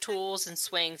to these tools and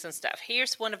swings and stuff,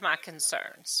 here's one of my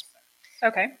concerns.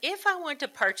 Okay. If I want to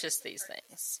purchase these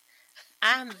things,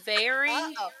 I'm very...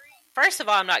 First of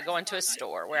all, I'm not going to a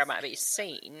store where I might be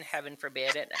seen, heaven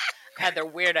forbid, and other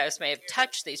weirdos may have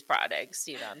touched these products.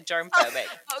 I'm germ-phobic.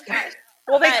 Oh, gosh.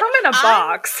 Well, they come in a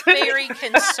box. I'm very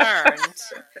concerned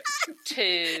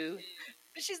to...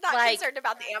 She's not concerned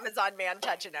about the Amazon man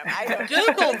touching them. I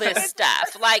Google this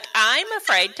stuff. Like, I'm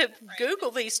afraid to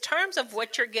Google these terms of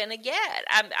what you're going to get.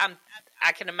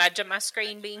 I can imagine my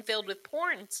screen being filled with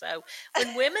porn. So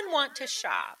when women want to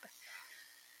shop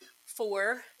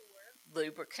for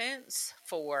lubricants,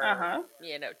 for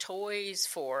toys,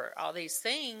 for all these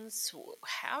things,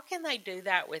 how can they do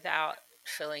that without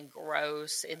feeling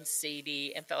gross and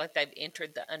seedy and feel like they've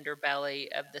entered the underbelly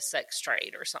of the sex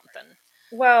trade or something?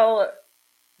 Well,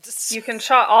 you can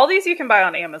shop all these. You can buy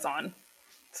on Amazon,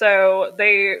 so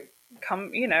they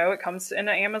come. It comes in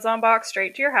an Amazon box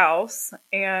straight to your house,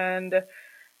 and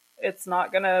it's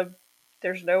not gonna.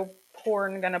 There's no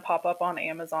porn gonna pop up on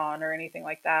Amazon or anything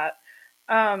like that.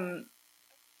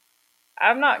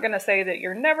 I'm not going to say that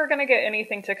you're never going to get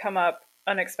anything to come up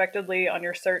unexpectedly on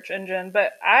your search engine,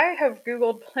 but I have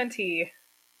Googled plenty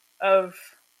of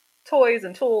toys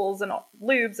and tools and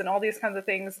lubes and all these kinds of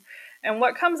things, and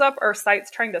what comes up are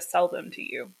sites trying to sell them to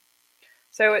you.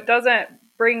 So it doesn't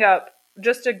bring up,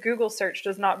 just a Google search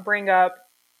does not bring up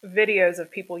videos of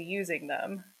people using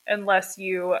them, unless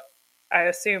you, I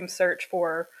assume, search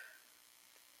for,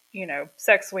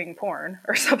 sex swing porn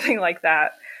or something like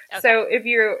that. Okay. So if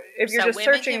you're just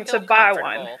searching to buy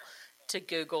one, to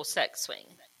Google sex swing,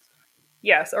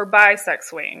 yes, or buy sex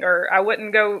swing, or I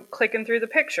wouldn't go clicking through the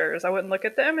pictures. I wouldn't look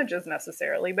at the images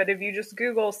necessarily. But if you just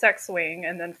Google sex swing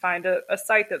and then find a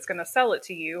site that's going to sell it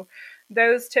to you,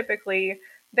 those typically,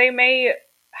 they may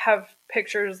have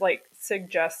pictures like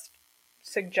suggestive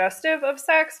of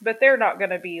sex, but they're not going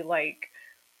to be like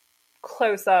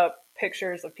close up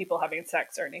pictures of people having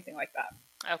sex or anything like that.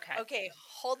 Okay. Okay,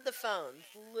 hold the phones.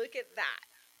 Look at that.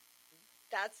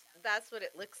 That's what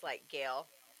it looks like, Gail.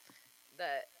 The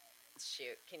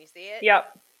shoot, can you see it?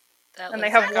 Yep. That And they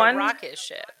looks have like a one. rocket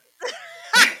ship.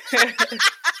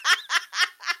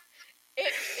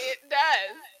 It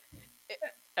does.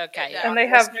 Okay, does. And they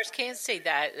have. listeners can't see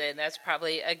that, and that's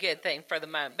probably a good thing for the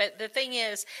moment. But the thing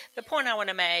is, the point I want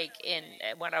to make, and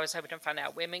what I was hoping to find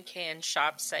out, women can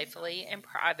shop safely and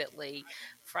privately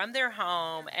from their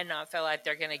home and not feel like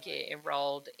they're going to get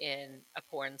enrolled in a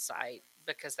porn site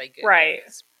because they Google Right.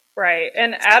 this. Right.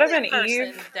 And As Adam the and person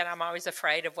Eve. that I'm always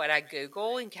afraid of what I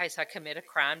Google in case I commit a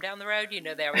crime down the road. You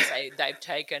know, they always say they've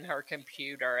taken her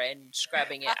computer and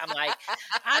scrubbing it. I'm like,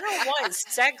 I don't want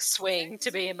sex swing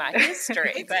to be in my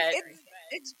history, but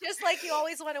It's just like you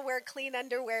always want to wear clean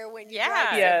underwear when you Yeah.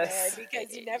 drive Yes. somewhere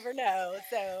because you never know.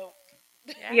 So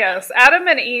yeah. Yes.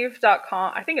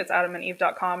 AdamandEve.com. I think it's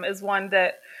AdamandEve.com is one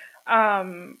that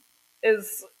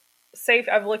is safe.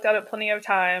 I've looked at it plenty of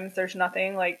times. There's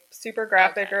nothing like super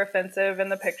graphic Okay. or offensive in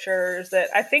the pictures. That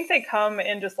I think they come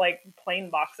in just like plain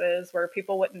boxes where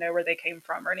people wouldn't know where they came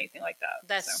from or anything like that.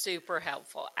 That's So, super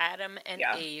helpful. Yeah.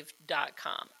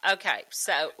 AdamandEve.com. Okay,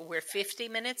 so we're 50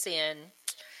 minutes in.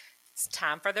 It's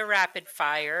time for the rapid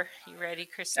fire. You ready,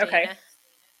 Christina? Okay.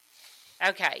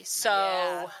 Okay, so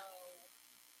Yeah.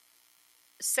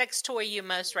 sex toy you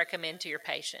most recommend to your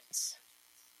patients?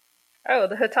 oh,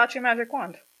 the Hitachi Magic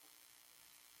Wand.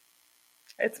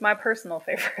 It's my personal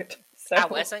favorite. So I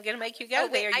wasn't going to make you go Oh,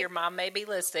 wait, there. Your mom may be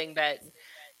listening, but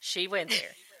she went there.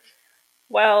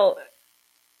 well,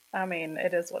 I mean,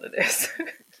 it is what it is.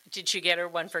 Did you get her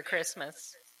one for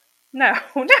Christmas? No.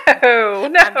 I'm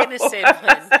going to send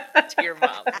one to your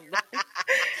mom.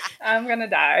 I'm gonna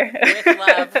die. With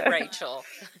love, Rachel.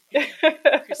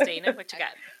 Christina, what you got?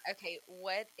 Okay,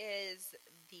 what is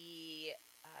the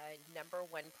number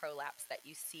one prolapse that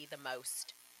you see the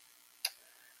most?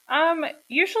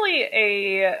 Usually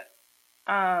a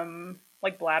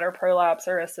like bladder prolapse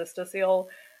or a cystocele.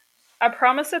 I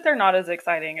promise that they're not as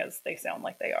exciting as they sound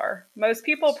like they are. Most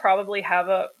people that probably have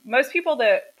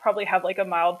like a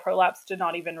mild prolapse do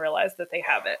not even realize that they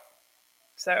have it.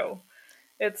 So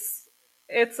it's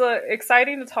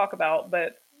exciting to talk about,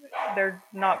 but they're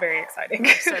not very exciting.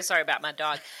 So sorry about my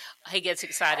dog. He gets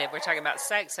excited. We're talking about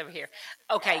sex over here.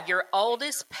 Okay, your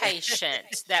oldest patient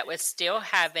that was still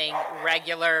having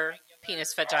regular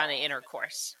penis vagina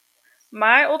intercourse.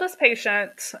 My oldest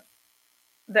patient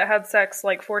that had sex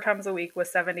like 4 times a week was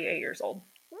 78 years old.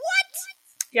 What?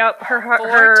 Yep,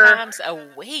 Four times a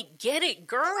week. Get it,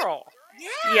 girl.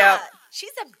 Yeah. Yep.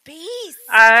 She's a beast.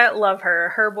 I love her.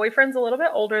 Her boyfriend's a little bit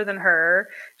older than her.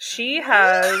 She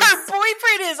has Her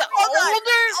boyfriend is older.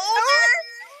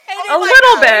 a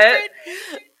little bit.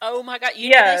 Oh my God. You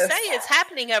Yes. know, they say it's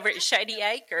happening over at Shady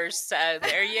Acres. So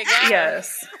there you go.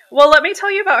 Yes. Well, let me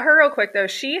tell you about her real quick, though.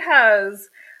 She has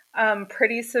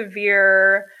pretty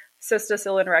severe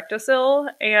cystocele and rectocele,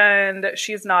 and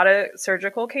she's not a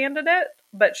surgical candidate,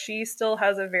 but she still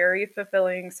has a very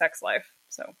fulfilling sex life.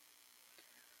 So,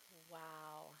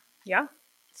 Wow. yeah.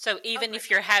 So even if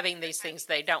you're having these things,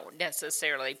 they don't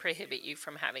necessarily prohibit you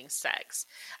from having sex.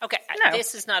 Okay, No.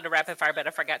 This is not a rapid fire, but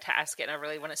I forgot to ask it, and I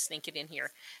really want to sneak it in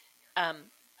here.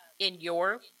 In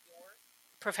your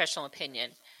professional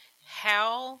opinion,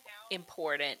 how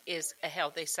important is a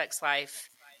healthy sex life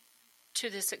to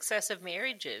the success of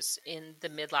marriages in the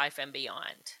midlife and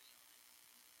beyond?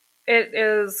 It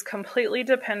is completely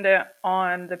dependent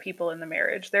on the people in the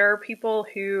marriage. There are people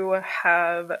who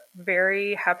have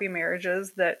very happy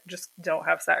marriages that just don't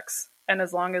have sex. And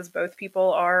as long as both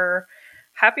people are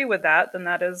happy with that, then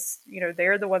that is,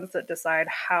 they're the ones that decide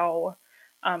how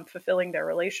fulfilling their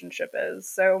relationship is.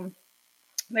 So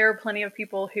there are plenty of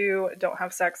people who don't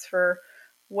have sex for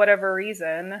whatever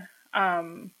reason,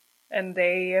 and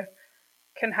they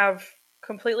can have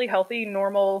completely healthy,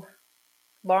 normal,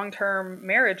 long-term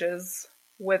marriages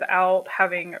without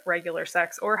having regular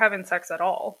sex or having sex at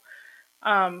all.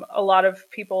 A lot of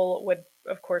people would,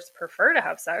 of course, prefer to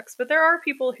have sex, but there are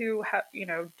people who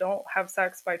don't have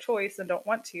sex by choice and don't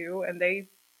want to, and they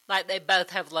both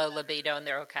have low libido and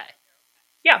they're okay.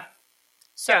 Yeah.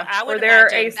 So Yeah. I would Or they're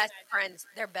imagine Best friends.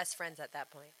 They're best friends at that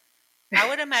point. I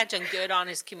would imagine good,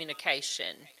 honest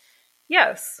communication.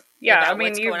 Yes. Yeah. About I mean,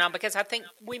 what's going on, because I think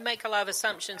we make a lot of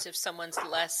assumptions. If someone's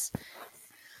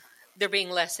they're being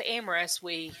less amorous,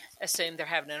 we assume they're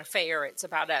having an affair. It's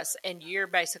about us. And you're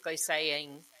basically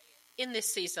saying, in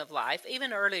this season of life,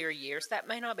 even earlier years, that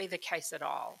may not be the case at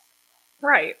all.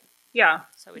 Right. Yeah.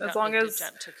 So we As don't long need as, to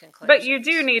jump to conclusions. but you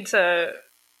do need to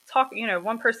talk.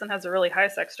 One person has a really high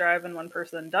sex drive and one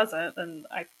person doesn't, and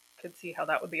I could see how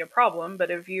that would be a problem.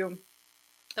 But if you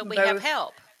But we have Both.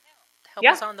 help. Help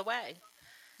Yeah. is on the way.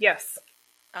 Yes.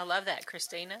 I love that,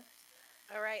 Christina.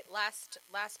 All right, last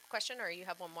question, or you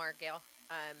have one more, Gail?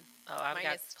 Oh, I've Mine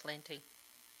got is plenty.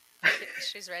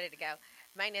 she's ready to go.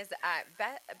 Mine is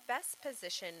best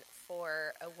position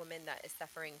for a woman that is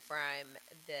suffering from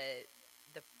the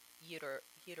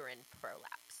uterine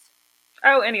prolapse.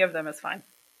 Oh, any of them is fine.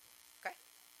 Okay.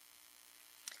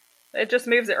 It just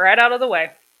moves it right out of the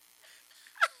way.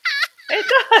 It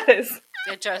does.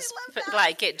 It just I love that.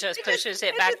 like it just pushes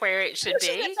it back where it should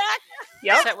Pushing be. it back. Is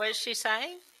Yep. that what she's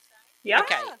saying? Yep.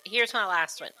 Okay, here's my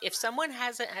last one. If someone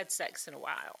hasn't had sex in a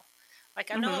while, like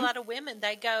I know a lot of women,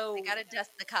 they go. They got to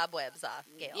dust the cobwebs off,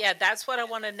 Gail. Yeah, that's what I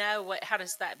want to know. How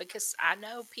does that? Because I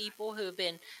know people who've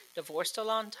been divorced a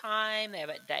long time, they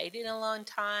haven't dated in a long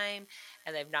time,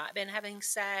 and they've not been having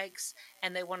sex,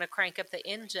 and they want to crank up the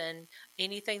engine.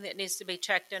 Anything that needs to be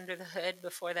checked under the hood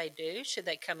before they do? Should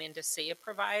they come in to see a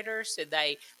provider? Should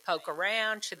they poke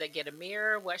around? Should they get a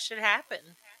mirror? What should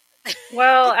happen?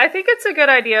 Well, I think it's a good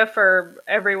idea for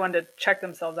everyone to check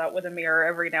themselves out with a mirror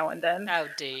every now and then. Oh,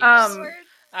 geez. Oh,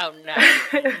 no.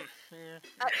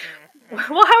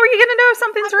 Well, how are you going to know if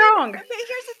something's wrong? But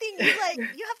here's the thing: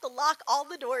 you have to lock all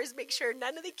the doors, make sure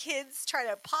none of the kids try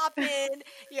to pop in.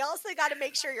 You also got to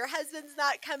make sure your husband's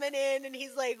not coming in, and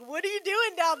he's like, "What are you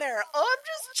doing down there?" "Oh, I'm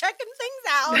just checking things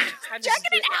out,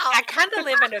 checking it out." I kind of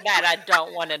live under that. I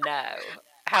don't want to know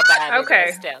how bad it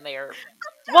is down there.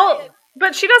 Well,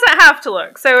 but she doesn't have to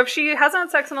look. So if she hasn't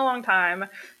had sex in a long time,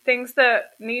 things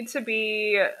that need to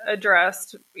be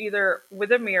addressed either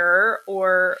with a mirror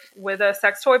or with a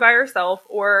sex toy by herself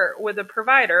or with a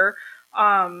provider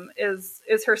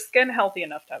is her skin healthy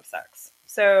enough to have sex?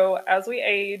 So as we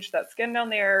age, that skin down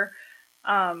there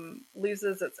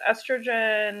loses its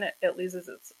estrogen, it loses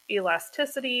its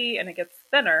elasticity, and it gets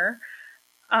thinner.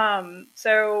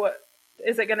 So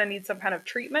is it going to need some kind of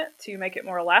treatment to make it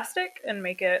more elastic and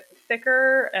make it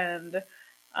thicker and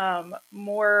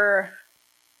more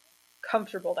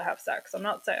comfortable to have sex? I'm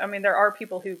not saying, I mean, there are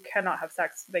people who cannot have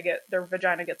sex. Their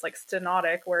vagina gets like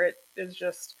stenotic where it is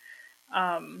just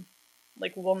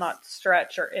like will not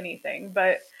stretch or anything.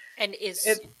 But and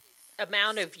is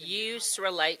amount of use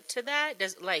relate to that?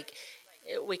 Does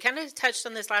we kind of touched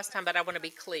on this last time, but I want to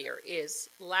be clear: is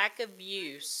lack of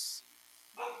use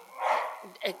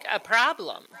a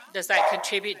problem? Does that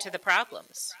contribute to the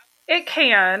problems? It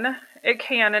can,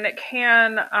 and it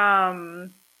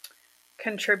can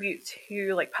contribute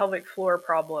to like pelvic floor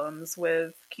problems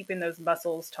with keeping those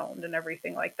muscles toned and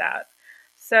everything like that.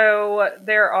 So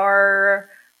there are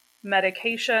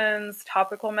medications,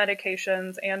 topical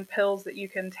medications, and pills that you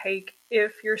can take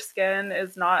if your skin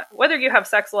is not, whether you have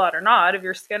sex a lot or not, if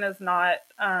your skin is not,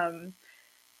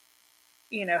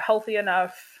 healthy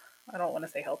enough. I don't want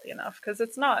to say healthy enough because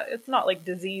it's not like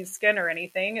diseased skin or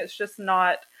anything. It's just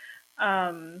not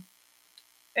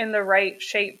in the right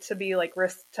shape to be like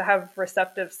to have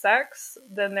receptive sex.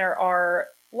 Then there are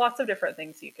lots of different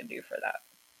things you can do for that.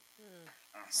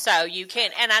 So you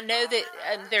can, and I know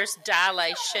that there's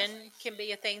dilation can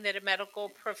be a thing that a medical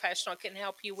professional can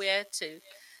help you with to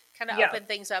kind of open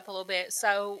things up a little bit.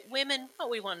 So women, what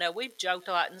we want to know, we've joked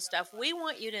a lot and stuff. We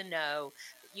want you to know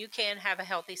you can have a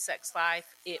healthy sex life.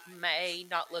 It may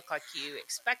not look like you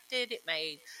expected. It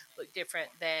may look different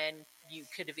than you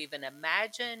could have even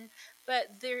imagined,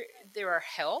 but there are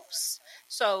helps.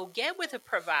 So get with a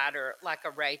provider like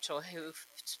a Rachel who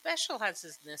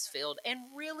specializes in this field and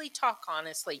really talk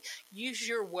honestly. Use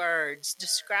your words,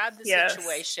 describe the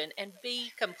situation, and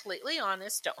be completely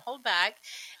honest. Don't hold back,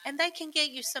 and they can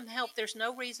get you some help. There's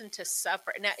no reason to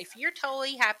suffer. Now, if you're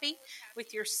totally happy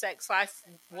with your sex life,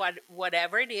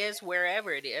 whatever it is,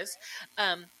 wherever it is,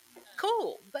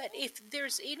 cool. But if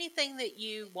there's anything that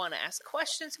you want to ask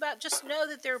questions about, just know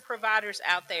that there are providers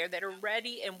out there that are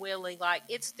ready and willing. Like,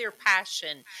 it's their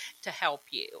passion to help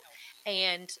you.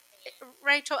 And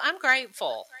Rachel, I'm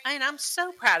grateful, and I'm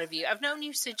so proud of you. I've known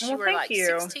you since you were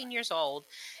 16 years old,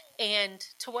 and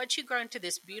to watch you grow into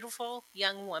this beautiful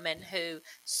young woman who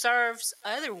serves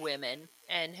other women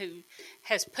and who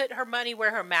has put her money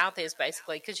where her mouth is,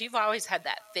 basically, because you've always had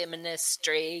that feminist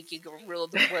streak. You can rule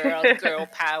the world, girl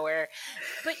power.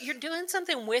 But you're doing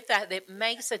something with that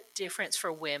makes a difference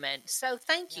for women. So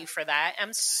thank you for that.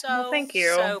 I'm so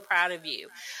proud of you.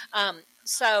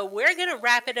 So we're going to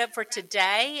wrap it up for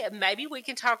today. Maybe we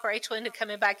can talk Rachel into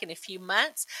coming back in a few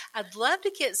months. I'd love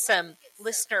to get some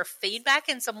listener feedback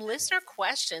and some listener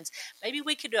questions. Maybe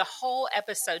we could do a whole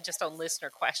episode just on listener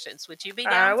questions. Would you be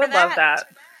down for that? I would love that.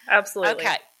 Absolutely.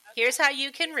 Okay. Here's how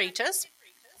you can reach us.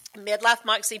 Midlife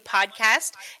Moxie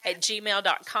Podcast at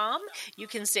gmail.com. You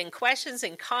can send questions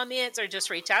and comments or just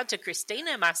reach out to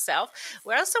Christina and myself.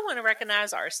 We also want to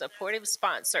recognize our supportive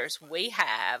sponsors. We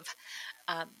have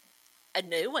a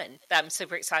new one that I'm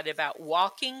super excited about,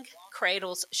 Walking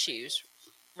Cradles Shoes.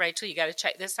 Rachel, you got to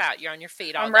check this out. You're on your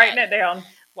feet all day. I'm writing it down.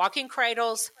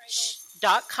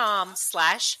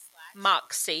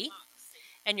 WalkingCradles.com/Moxie.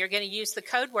 And you're going to use the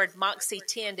code word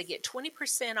MOXIE10 to get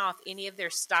 20% off any of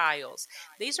their styles.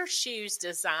 These are shoes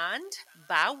designed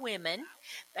by women.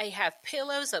 They have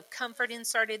pillows of comfort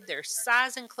inserted. They're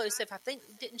size inclusive. I think,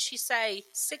 didn't she say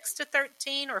 6 to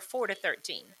 13 or 4 to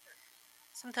 13?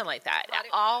 Something like that.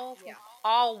 All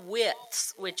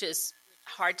widths, which is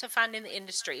hard to find in the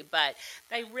industry, but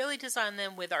they really design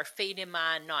them with our feet in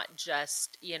mind, not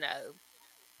just,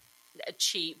 a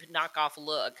cheap knockoff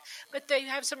look, but they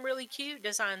have some really cute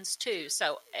designs too.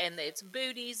 So, and it's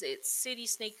booties, it's city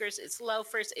sneakers, it's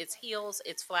loafers, it's heels,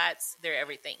 it's flats, they're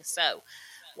everything. So,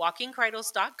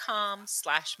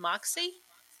 walkingcradles.com/Moxie,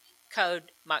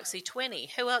 code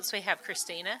Moxie20. Who else we have,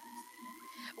 Christina?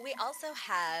 We also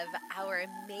have our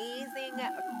amazing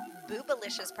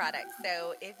Boobalicious products.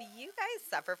 So if you guys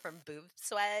suffer from boob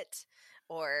sweat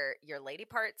or your lady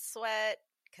parts sweat,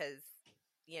 because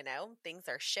things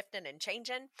are shifting and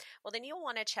changing, well, then you'll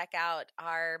want to check out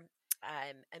our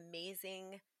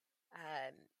amazing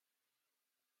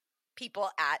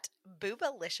people at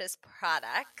Boobalicious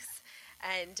Products.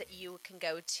 And you can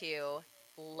go to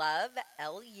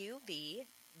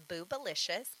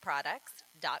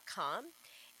boobaliciousproducts.com.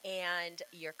 And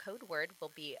your code word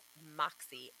will be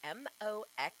Moxie,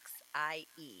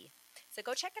 MOXIE. So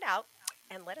go check it out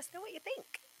and let us know what you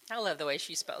think. I love the way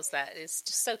she spells that. It's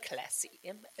just so classy.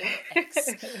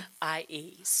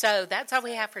 MOXIE. So that's all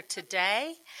we have for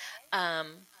today.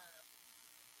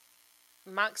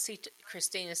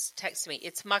 Christina's texting me.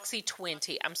 It's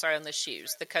Moxie20. I'm sorry, on the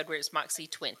shoes. The code word is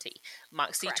Moxie20.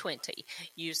 Moxie20.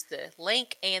 Use the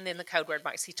link and then the code word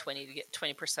Moxie20 to get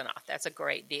 20% off. That's a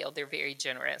great deal. They're very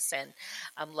generous, and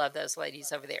I love those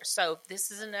ladies over there. So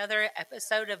this is another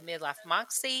episode of Midlife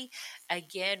Moxie.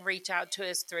 Again, reach out to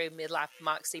us through Midlife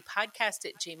Moxie Podcast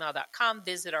at gmail.com.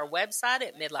 Visit our website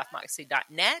at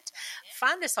midlifemoxie.net.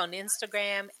 Find us on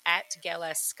Instagram at Gail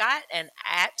S. Scott and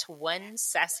at One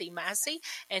Sassy Massey.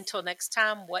 Until next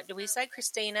time, what do we say,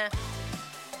 Christina?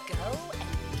 Go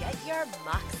and get your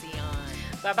Moxie on.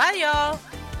 Bye-bye, y'all.